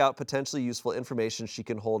seek out potentially useful information she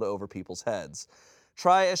can hold over people's heads.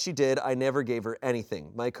 Try as she did, I never gave her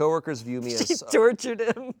anything. My coworkers view me She as... tortured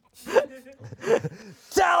him.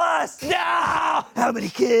 Tell us! No! How many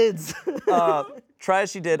kids? Try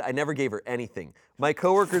as she did, I never gave her anything. My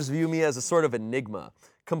coworkers view me as a sort of enigma.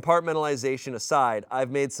 Compartmentalization aside,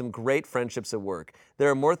 I've made some great friendships at work. There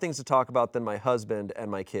are more things to talk about than my husband and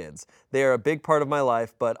my kids. They are a big part of my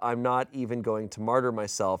life, but I'm not even going to martyr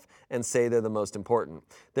myself and say they're the most important.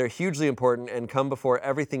 They're hugely important and come before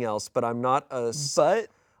everything else, but I'm not a...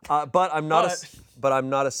 But I'm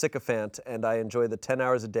not a sycophant, and I enjoy the 10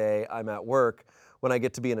 hours a day I'm at work when I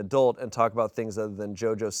get to be an adult and talk about things other than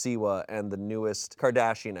JoJo Siwa and the newest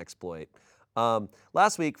Kardashian exploit.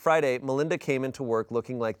 Last week, Friday, Melinda came into work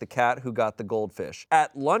looking like the cat who got the goldfish.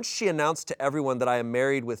 At lunch, she announced to everyone that I am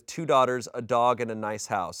married with 2 daughters, a dog, and a nice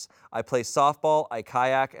house. I play softball, I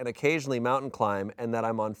kayak, and occasionally mountain climb, and that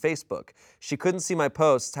I'm on Facebook. She couldn't see my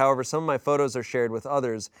posts, however, some of my photos are shared with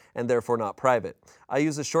others and therefore not private. I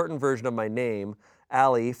use a shortened version of my name,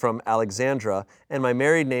 Allie from Alexandra, and my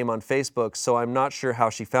married name on Facebook, so I'm not sure how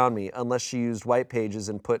she found me, unless she used white pages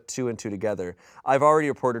and put 2 and 2 together. I've already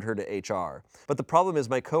reported her to HR. But the problem is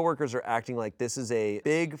my coworkers are acting like this is a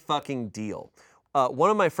big fucking deal. One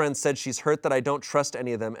of my friends said she's hurt that I don't trust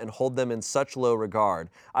any of them and hold them in such low regard.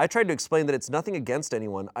 I tried to explain that it's nothing against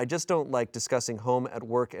anyone, I just don't like discussing home at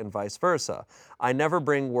work and vice versa. I never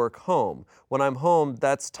bring work home. When I'm home,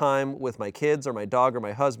 that's time with my kids or my dog or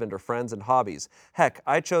my husband or friends and hobbies. Heck,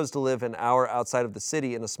 I chose to live an hour outside of the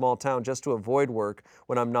city in a small town just to avoid work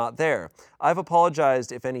when I'm not there. I've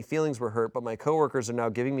apologized if any feelings were hurt, but my coworkers are now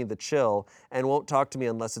giving me the chill and won't talk to me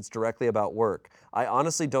unless it's directly about work. I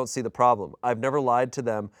honestly don't see the problem. I've never lied to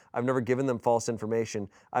them. I've never given them false information.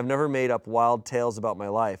 I've never made up wild tales about my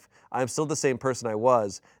life. I'm still the same person I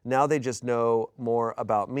was. Now they just know more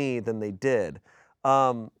about me than they did.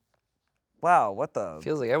 Wow, what the?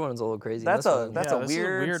 Feels like everyone's a little crazy. That's in this a one. that's Yeah, a this is a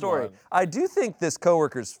weird weird story. one. I do think this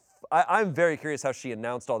coworker's. I'm very curious how she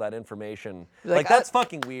announced all that information. Like, Like that's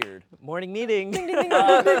fucking weird. morning meeting.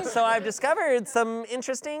 So I've discovered some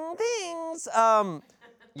interesting things.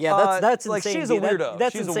 Yeah, that's like, insane. she's a dude. That- weirdo.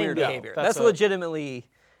 That's She's a insane weirdo. behavior. That's That's a- legitimately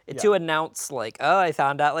to announce like, oh, I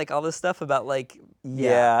found out like all this stuff about like.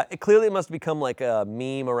 Yeah, it clearly must become like a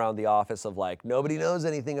meme around the office of like nobody knows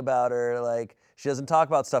anything about her, like she doesn't talk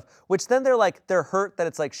about stuff. Which then they're hurt that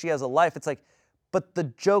it's like she has a life. It's like, but the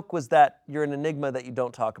joke was that you're an enigma that you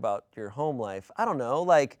don't talk about your home life. I don't know,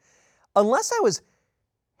 like unless I was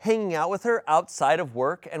hanging out with her outside of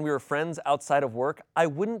work and we were friends outside of work, I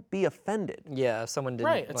wouldn't be offended. Yeah, if someone didn't.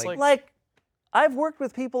 Right, it's like- Like I've worked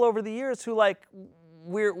with people over the years who like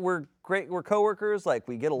we're great, we're coworkers, like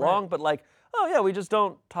we get along, but like, oh yeah, we just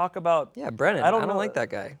don't talk about. Yeah, Brennan. I I don't don't know- like that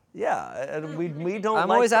guy. Yeah, and we don't. I'm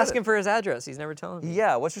like always Brennan. asking for his address. He's never telling me.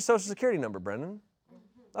 Yeah, what's your social security number, Brennan?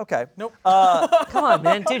 Okay. Nope. Come on,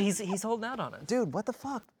 man, dude. He's holding out on us. Dude, what the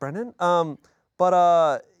fuck, Brennan?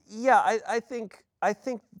 Yeah, I think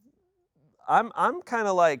I'm kind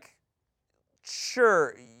of like,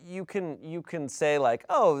 sure, you can say like,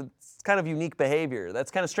 oh, it's kind of unique behavior.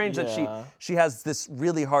 That's kind of strange Yeah. that she has this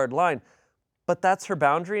really hard line, but that's her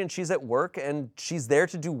boundary, and she's at work, and she's there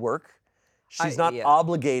to do work. She's not yeah.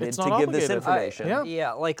 obligated It's to not give this obligated. information. Yeah.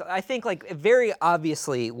 Yeah, like I think like very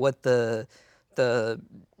obviously what the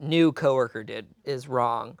new coworker did is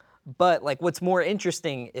wrong. But like what's more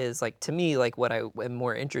interesting is like to me like what I am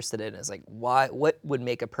more interested in is like what would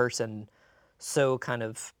make a person so kind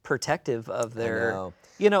of protective of their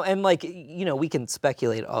know. and like we can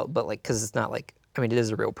speculate all, but like because it's not like I mean it is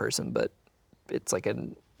a real person, but it's like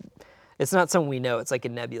it's not someone we know. It's like a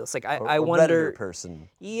nebulous. Like I A wonder. Redditor person.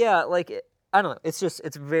 Yeah, like I don't know. It's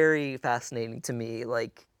very fascinating to me,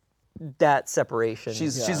 like that separation.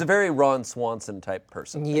 She's a very Ron Swanson type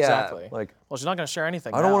person. yeah, Exactly. Like, Well, she's not going to share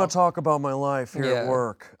anything. I don't now. want to talk about my life here at Yeah.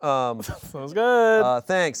 work. Sounds good.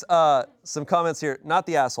 Thanks. Some comments here. Not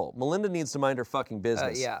the asshole. Melinda needs to mind her fucking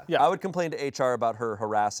business. yeah. Yeah. I would complain to HR about her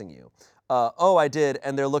harassing you. Oh, I did,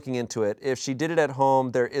 and they're looking into it. If she did it at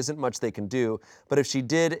home, there isn't much they can do. But if she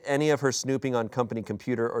did any of her snooping on company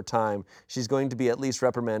computer or time, she's going to be at least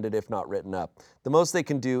reprimanded, if not written up. The most they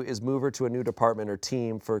can do is move her to a new department or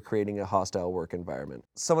team for creating a hostile work environment.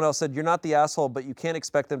 Someone else said, you're not the asshole, but you can't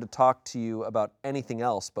expect them to talk to you about anything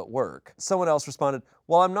else but work. Someone else responded,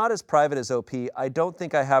 while I'm not as private as OP, I don't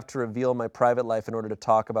think I have to reveal my private life in order to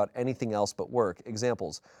talk about anything else but work.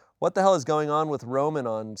 Examples. What the hell is going on with Roman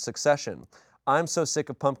on Succession? I'm so sick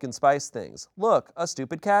of pumpkin spice things. Look, a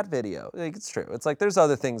stupid cat video. Like, it's true. It's like there's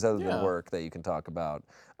other things other than Yeah. work that you can talk about.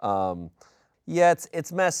 Yeah,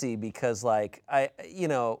 it's messy because like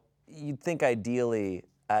you'd think ideally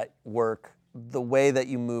at work the way that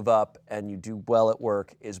you move up and you do well at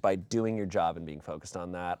work is by doing your job and being focused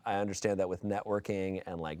on that. I understand that with networking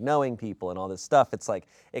and like knowing people and all this stuff, it's like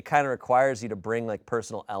it kind of requires you to bring like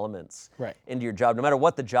personal elements into your job, no matter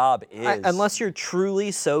what the job is. Unless you're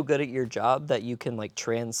truly so good at your job that you can like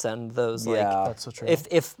transcend those like. That's so true.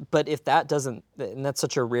 But if that doesn't, and that's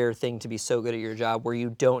such a rare thing to be so good at your job where you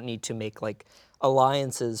don't need to make like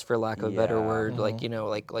alliances, for lack of a better word, like, you know,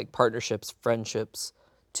 like partnerships, friendships,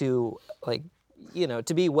 to like, you know,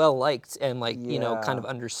 to be well liked and like, you know, kind of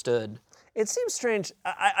understood. It seems strange.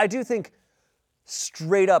 I do think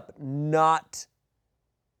straight up not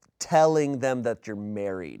telling them that you're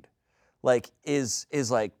married, like, is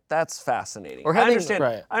like, that's fascinating. Or having, I understand.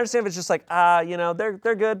 Right. I understand if it's just like, you know,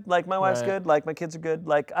 they're good. Like my wife's good. Like my kids are good.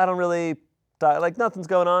 Like I don't really, like nothing's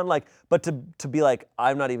going on. Like, but to be like,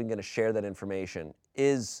 I'm not even going to share that information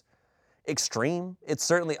is extreme. It's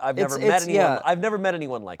certainly I've never met anyone. Yeah. I've never met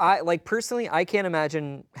anyone like that. I like personally, I can't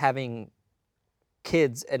imagine having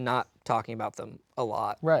kids and not talking about them a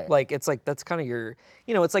lot. Right. Like it's like that's kind of your,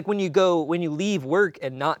 you know, it's like when you leave work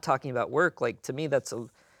and not talking about work. Like to me,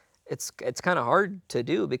 it's kind of hard to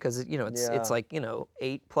do because you know it's like, you know,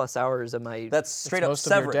 8+ hours of my. That's straight up most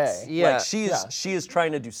of your severance. day. Yeah. Like she is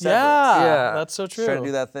trying to do severance. Yeah. That's so true. Trying to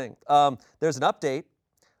do that thing. There's an update.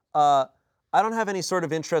 I don't have any sort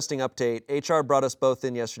of interesting update. HR brought us both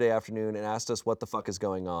in yesterday afternoon and asked us what the fuck is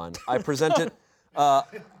going on. I presented. I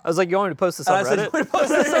was like, you want me to post this on I said, Reddit? "You want to post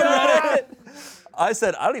this on Reddit?" I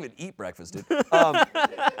said, I don't even eat breakfast, dude.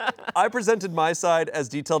 I presented my side as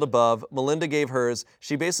detailed above. Melinda gave hers.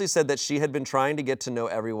 She basically said that she had been trying to get to know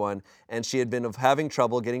everyone and she had been having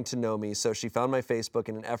trouble getting to know me, so she found my Facebook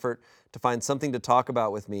in an effort to find something to talk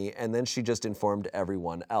about with me, and then she just informed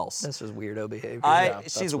everyone else. This is weirdo behavior.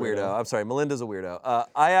 She's a weirdo. I'm sorry, Melinda's a weirdo.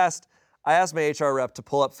 I asked my HR rep to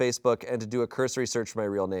pull up Facebook and to do a cursory search for my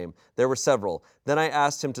real name. There were several. Then I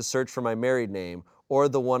asked him to search for my married name, or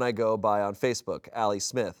the one I go by on Facebook, Allie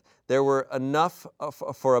Smith. There were enough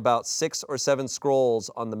for about 6 or 7 scrolls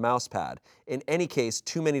on the mouse pad. In any case,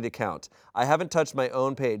 too many to count. I haven't touched my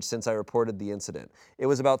own page since I reported the incident. It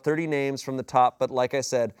was about 30 names from the top, but like I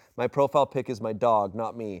said, my profile pic is my dog,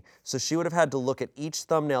 not me. So she would have had to look at each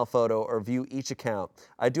thumbnail photo or view each account.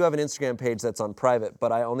 I do have an Instagram page that's on private,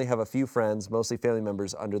 but I only have a few friends, mostly family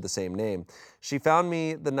members, under the same name. She found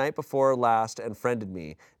me the night before last and friended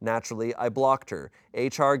me. Naturally, I blocked her.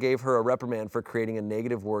 HR gave her a reprimand for creating a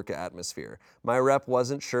negative work atmosphere. My rep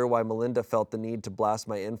wasn't sure why Melinda felt the need to blast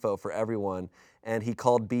my info for everyone, and he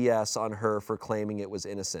called BS on her for claiming it was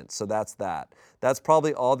innocent. So that's that. That's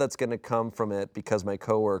probably all that's going to come from it because my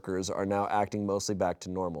coworkers are now acting mostly back to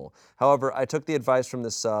normal. However, I took the advice from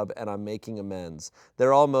this sub and I'm making amends.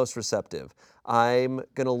 They're all most receptive. I'm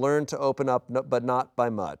going to learn to open up, but not by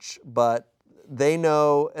much. But they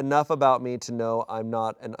know enough about me to know I'm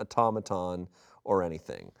not an automaton or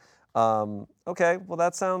anything. Okay, well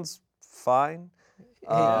that sounds fine.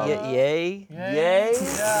 Yay. Yay?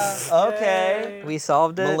 Yeah. Okay. We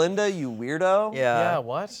solved it. Melinda, you weirdo. Yeah,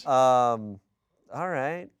 what? All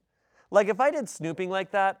right. Like if I did snooping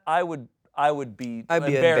like that, I would be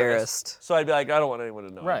embarrassed. So I'd be like, I don't want anyone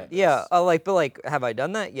to know. Right. Yeah, but have I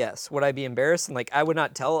done that? Yes. Would I be embarrassed? And like, I would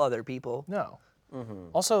not tell other people. No.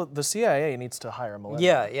 Also, the CIA needs to hire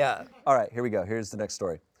Melinda. Yeah. All right, here we go. Here's the next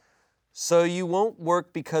story. So you won't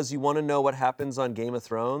work because you want to know what happens on Game of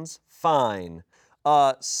Thrones? Fine.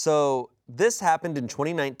 So this happened in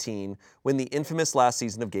 2019 when the infamous last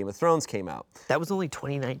season of Game of Thrones came out. That was only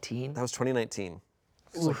 2019. That was 2019.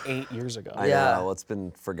 It was like 8 years ago. I know, well, it's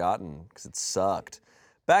been forgotten because it sucked.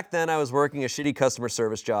 Back then, I was working a shitty customer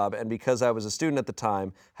service job, and because I was a student at the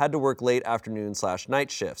time, had to work late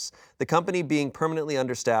afternoon/night shifts. The company being permanently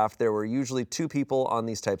understaffed, there were usually 2 people on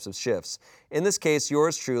these types of shifts. In this case,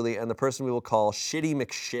 yours truly and the person we will call Shitty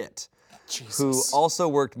McShit, who also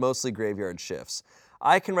worked mostly graveyard shifts.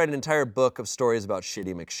 I can write an entire book of stories about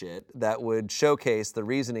Shitty McShit that would showcase the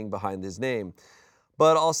reasoning behind his name,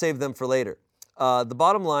 but I'll save them for later. The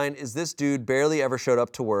bottom line is this dude barely ever showed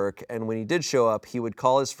up to work, and when he did show up, he would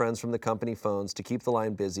call his friends from the company phones to keep the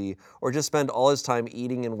line busy, or just spend all his time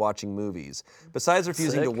eating and watching movies. Besides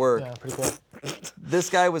refusing to work, Yeah, pretty cool. this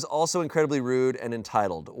guy was also incredibly rude and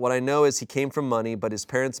entitled. What I know is he came from money, but his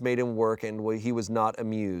parents made him work and he was not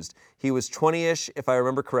amused. He was 20-ish, if I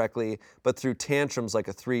remember correctly, but threw tantrums like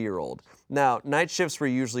a 3-year-old. Now, night shifts were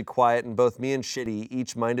usually quiet and both me and Shitty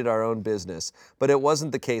each minded our own business, but it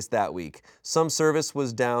wasn't the case that week. Some service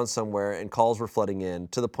was down somewhere and calls were flooding in,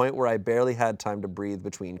 to the point where I barely had time to breathe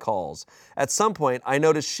between calls. At some point, I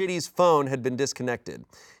noticed Shitty's phone had been disconnected.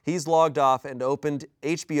 He's logged off and opened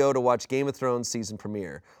HBO to watch Game of Thrones season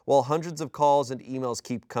premiere. While hundreds of calls and emails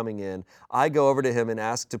keep coming in, I go over to him and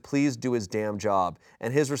ask to please do his damn job.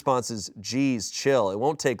 And his response is, geez, chill, it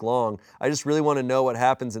won't take long. I just really want to know what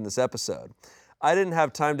happens in this episode. I didn't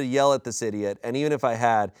have time to yell at this idiot, and even if I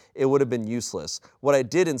had, it would have been useless. What I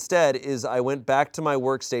did instead is I went back to my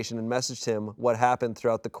workstation and messaged him what happened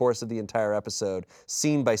throughout the course of the entire episode,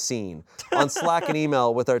 scene by scene, on Slack and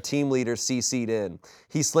email with our team leader CC'd in.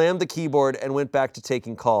 He slammed the keyboard and went back to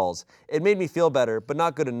taking calls. It made me feel better, but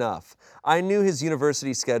not good enough. I knew his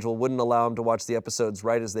university schedule wouldn't allow him to watch the episodes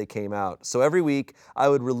right as they came out, so every week I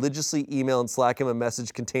would religiously email and Slack him a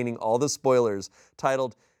message containing all the spoilers,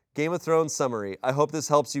 titled, Game of Thrones summary. I hope this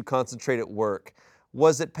helps you concentrate at work.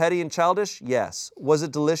 Was it petty and childish? Yes. Was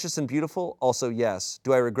it delicious and beautiful? Also yes.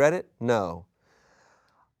 Do I regret it? No.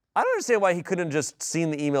 I don't understand why he couldn't have just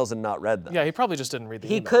seen the emails and not read them. Yeah, he probably just didn't read the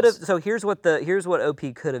emails. He could have. So here's what OP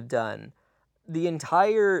could have done.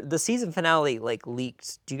 The season finale like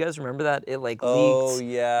leaked. Do you guys remember that? It like leaked. Oh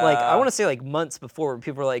yeah. Like I want to say like months before.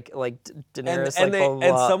 People were like Daenerys and blah, blah, blah.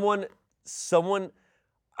 and someone.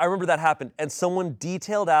 I remember that happened, and someone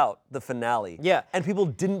detailed out the finale. Yeah. And people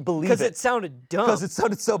didn't believe it. Because it sounded dumb. Because it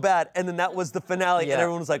sounded so bad, and then that was the finale, Yeah. and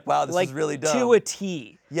everyone was like, wow, this like is really dumb. to a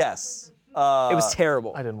T. Yes. It was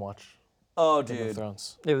terrible. I didn't watch Oh, Game of dude.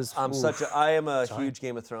 Thrones. It was. I am a huge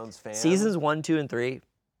Game of Thrones fan. Seasons 1, 2, and 3.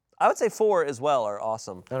 I would say 4 as well are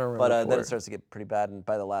awesome. I don't remember But then 4. it starts to get pretty bad, and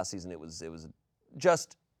by the last season, it was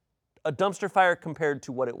just a dumpster fire compared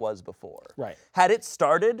to what it was before. Right. Had it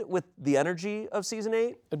started with the energy of season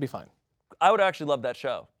 8, It'd be fine. I would actually love that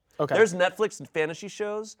show. Okay. There's Netflix and fantasy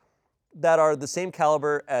shows that are the same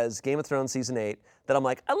caliber as Game of Thrones season 8 that I'm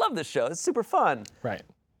like, I love this show. It's super fun. Right.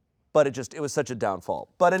 But it was such a downfall.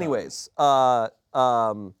 But anyways, Not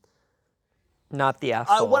the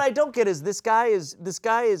asshole. what I don't get is this guy is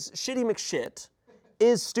Shitty McShit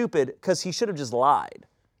is stupid because he should have just lied.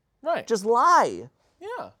 Right. Just lie.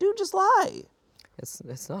 yeah. Dude, just lie.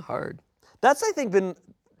 It's not hard. That's I think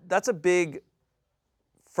that's a big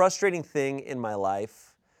frustrating thing in my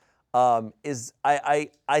life. Is I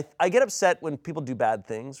get upset when people do bad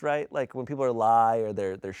things, right? Like when people are lie or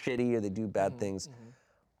they're shitty or they do bad things.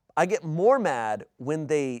 I get more mad when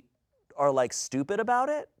they are like stupid about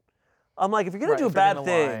it. I'm like, if you're gonna Right, do a if you're bad gonna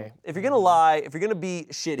thing, lie. if you're gonna lie, if you're gonna be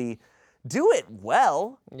shitty, do it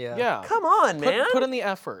well. Yeah. Yeah. Come on, man. Put in the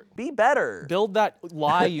effort. Be better. Build that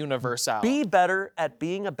lie universe out. Be better at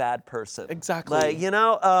being a bad person. Exactly. Like,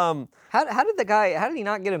 How did he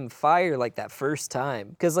not get him fired like that first time?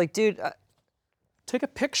 Because like, dude, Take a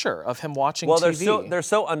picture of him watching well, TV. they're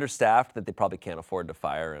so understaffed that they probably can't afford to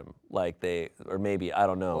fire him. Like or maybe, I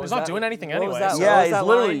don't know. He's not doing anything what was anyway. that- so- Yeah, what was he's that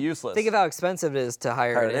literally line? useless. Think of how expensive it is to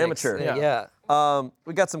hire Hire an amateur. Yeah.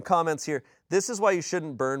 We got some comments here. This is why you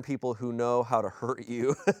shouldn't burn people who know how to hurt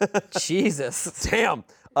you. Jesus. Damn.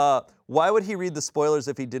 Why would he read the spoilers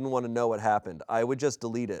if he didn't want to know what happened? I would just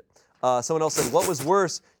delete it. Someone else said, what was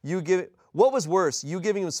worse, you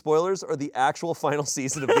giving him spoilers or the actual final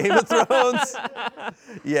season of Game of Thrones?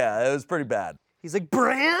 Yeah, it was pretty bad. He's like,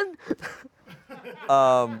 Bran?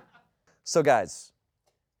 So guys,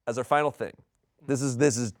 as our final thing, this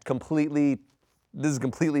is completely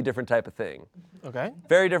different type of thing. Okay.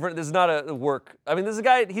 Very different. This is not a work. I mean, this is a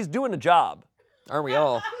guy, he's doing a job. Aren't we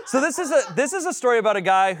all? So this is a story about a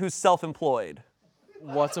guy who's self-employed.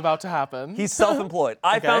 What's about to happen? He's self-employed.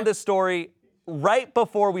 I Okay. found this story right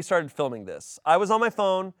before we started filming this. I was on my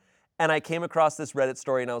phone and I came across this Reddit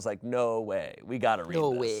story and I was like, no way, we gotta read No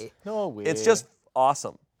this. way. No way. It's just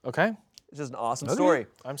awesome. Okay. It's just an awesome story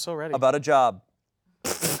I'm so ready. about a job.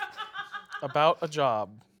 About a job.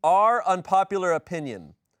 Our unpopular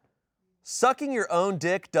opinion. Sucking your own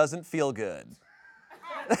dick doesn't feel good.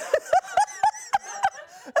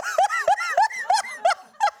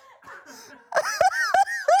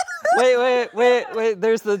 Wait.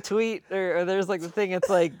 There's the tweet, or there's like the thing. It's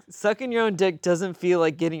like, sucking your own dick doesn't feel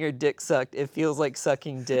like getting your dick sucked. It feels like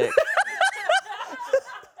sucking dick.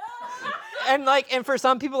 and for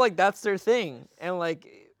some people, like, that's their thing. And like,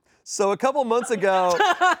 So a couple months ago,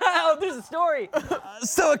 oh, there's a story.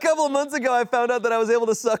 I found out that I was able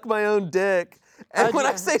to suck my own dick. And when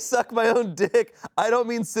I say suck my own dick, I don't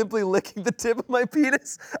mean simply licking the tip of my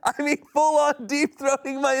penis. I mean full-on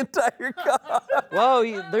deep-throating my entire cock.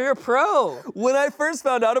 Whoa, they're a pro. When I first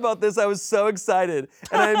found out about this, I was so excited,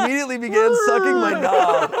 and I immediately began sucking my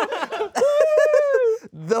knob.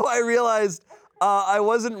 Though I realized it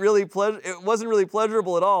wasn't really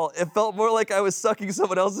pleasurable at all. It felt more like I was sucking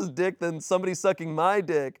someone else's dick than somebody sucking my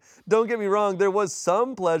dick. Don't get me wrong, there was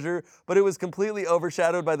some pleasure, but it was completely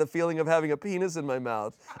overshadowed by the feeling of having a penis in my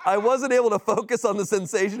mouth. I wasn't able to focus on the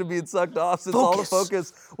sensation of being sucked off since all the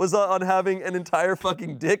focus was on having an entire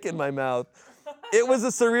fucking dick in my mouth. It was a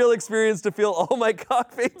surreal experience to feel all my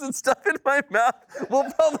cock veins and stuff in my mouth. We'll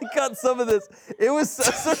probably cut some of this. It was a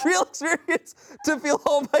surreal experience to feel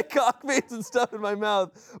all my cock veins and stuff in my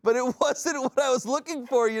mouth, but it wasn't what I was looking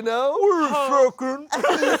for, you know?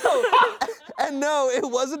 And no, it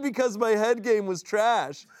wasn't because my head game was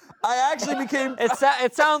trash. I actually became...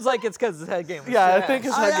 It sounds like it's because his head game was Yeah, I trash. think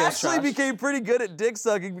his I head game's actually trash. became pretty good at dick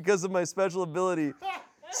sucking because of my special ability.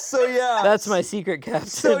 So yeah. That's my secret, Captain.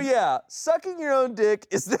 So yeah, sucking your own dick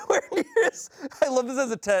is nowhere near as... I love this as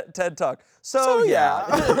a TED Talk. So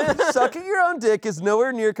yeah, sucking your own dick is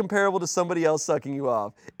nowhere near comparable to somebody else sucking you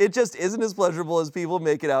off. It just isn't as pleasurable as people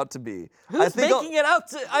make it out to be. Who's making it out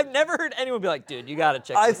to? I've never heard anyone be like, dude, you gotta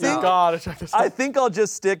check I this think- out. Gotta check this out. I think I'll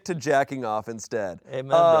just stick to jacking off instead. Amen,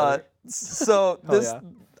 brother. So this, yeah.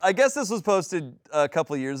 I guess this was posted a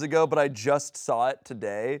couple of years ago, but I just saw it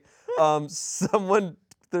today.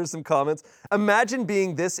 There's some comments. Imagine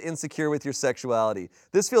being this insecure with your sexuality.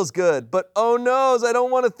 This feels good, but oh noes, I don't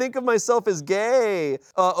want to think of myself as gay.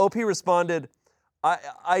 OP responded,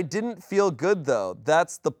 I didn't feel good though.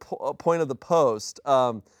 That's the point of the post.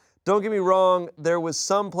 Don't get me wrong, there was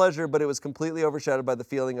some pleasure, but it was completely overshadowed by the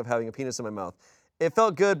feeling of having a penis in my mouth. It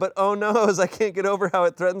felt good, but oh noes, I can't get over how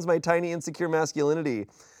it threatens my tiny insecure masculinity.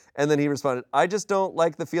 And then he responded, I just don't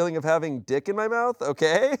like the feeling of having dick in my mouth,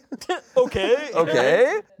 okay? Okay.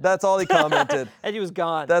 Okay? That's all he commented. And he was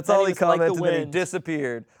gone. That's Then all he was like the commented, then he wind.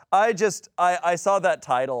 disappeared. I saw that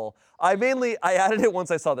title. I added it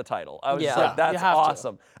once I saw the title. I was just Yeah. like, that's You have to.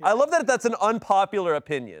 awesome. I love that that's an unpopular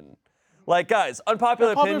opinion. Like, guys,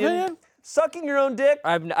 unpopular opinion, sucking your own dick.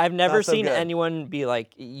 I've never Not so seen good. anyone be like,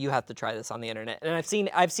 you have to try this on the internet. And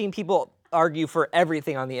I've seen people argue for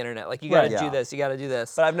everything on the internet. Like, you gotta Right. do Yeah. this, you gotta do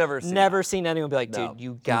this. But I've never seen anyone be like, dude, No.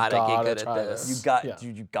 you gotta get gotta good at try this. this. that.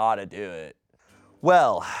 You gotta do it.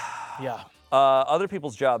 Well, Yeah. other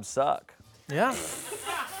people's jobs suck. Yeah.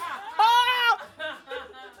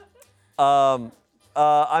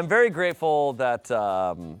 I'm very grateful that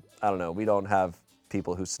I don't know, we don't have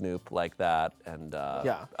people who snoop like that, and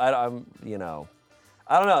Yeah. I'm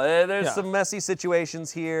I don't know. There's Yeah. some messy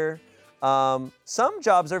situations here. Some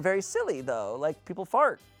jobs are very silly though, like people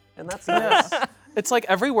fart, and that's nice. It's like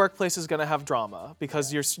every workplace is gonna have drama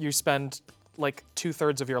because you spend like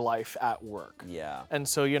 2/3 of your life at work. Yeah. And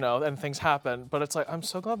so, and things happen, but it's like, I'm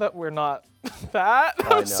so glad that we're not that.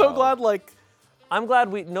 I'm so know. glad, like, I'm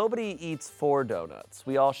glad nobody eats 4 donuts.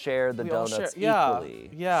 We all share the we all donuts share. Yeah. equally.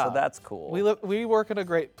 Yeah. So that's cool. We work in a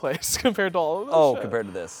great place compared to all of this Oh, shit. compared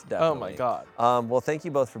to this, definitely. Oh my God. Well, thank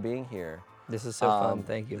you both for being here. This is so fun,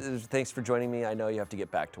 thank you. Thanks for joining me. I know you have to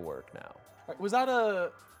get back to work now. Was that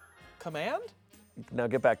a command? Now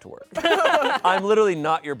get back to work. I'm literally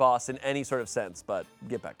not your boss in any sort of sense, but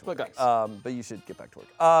get back to work. But guys. But you should get back to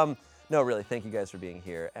work. No, really, thank you guys for being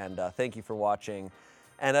here, and thank you for watching.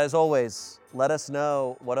 And as always, let us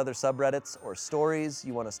know what other subreddits or stories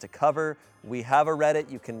you want us to cover. We have a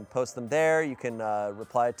Reddit. You can post them there. You can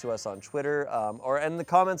reply to us on Twitter or in the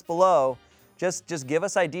comments below. Just give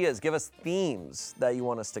us ideas. Give us themes that you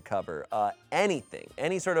want us to cover. Anything,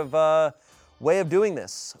 any sort of way of doing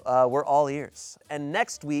this. We're all ears. And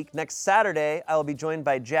next Saturday, I will be joined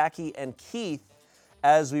by Jackie and Keith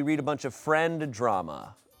as we read a bunch of friend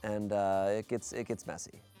drama. And it gets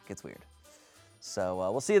messy. It gets weird. So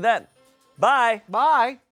we'll see you then. Bye. Bye.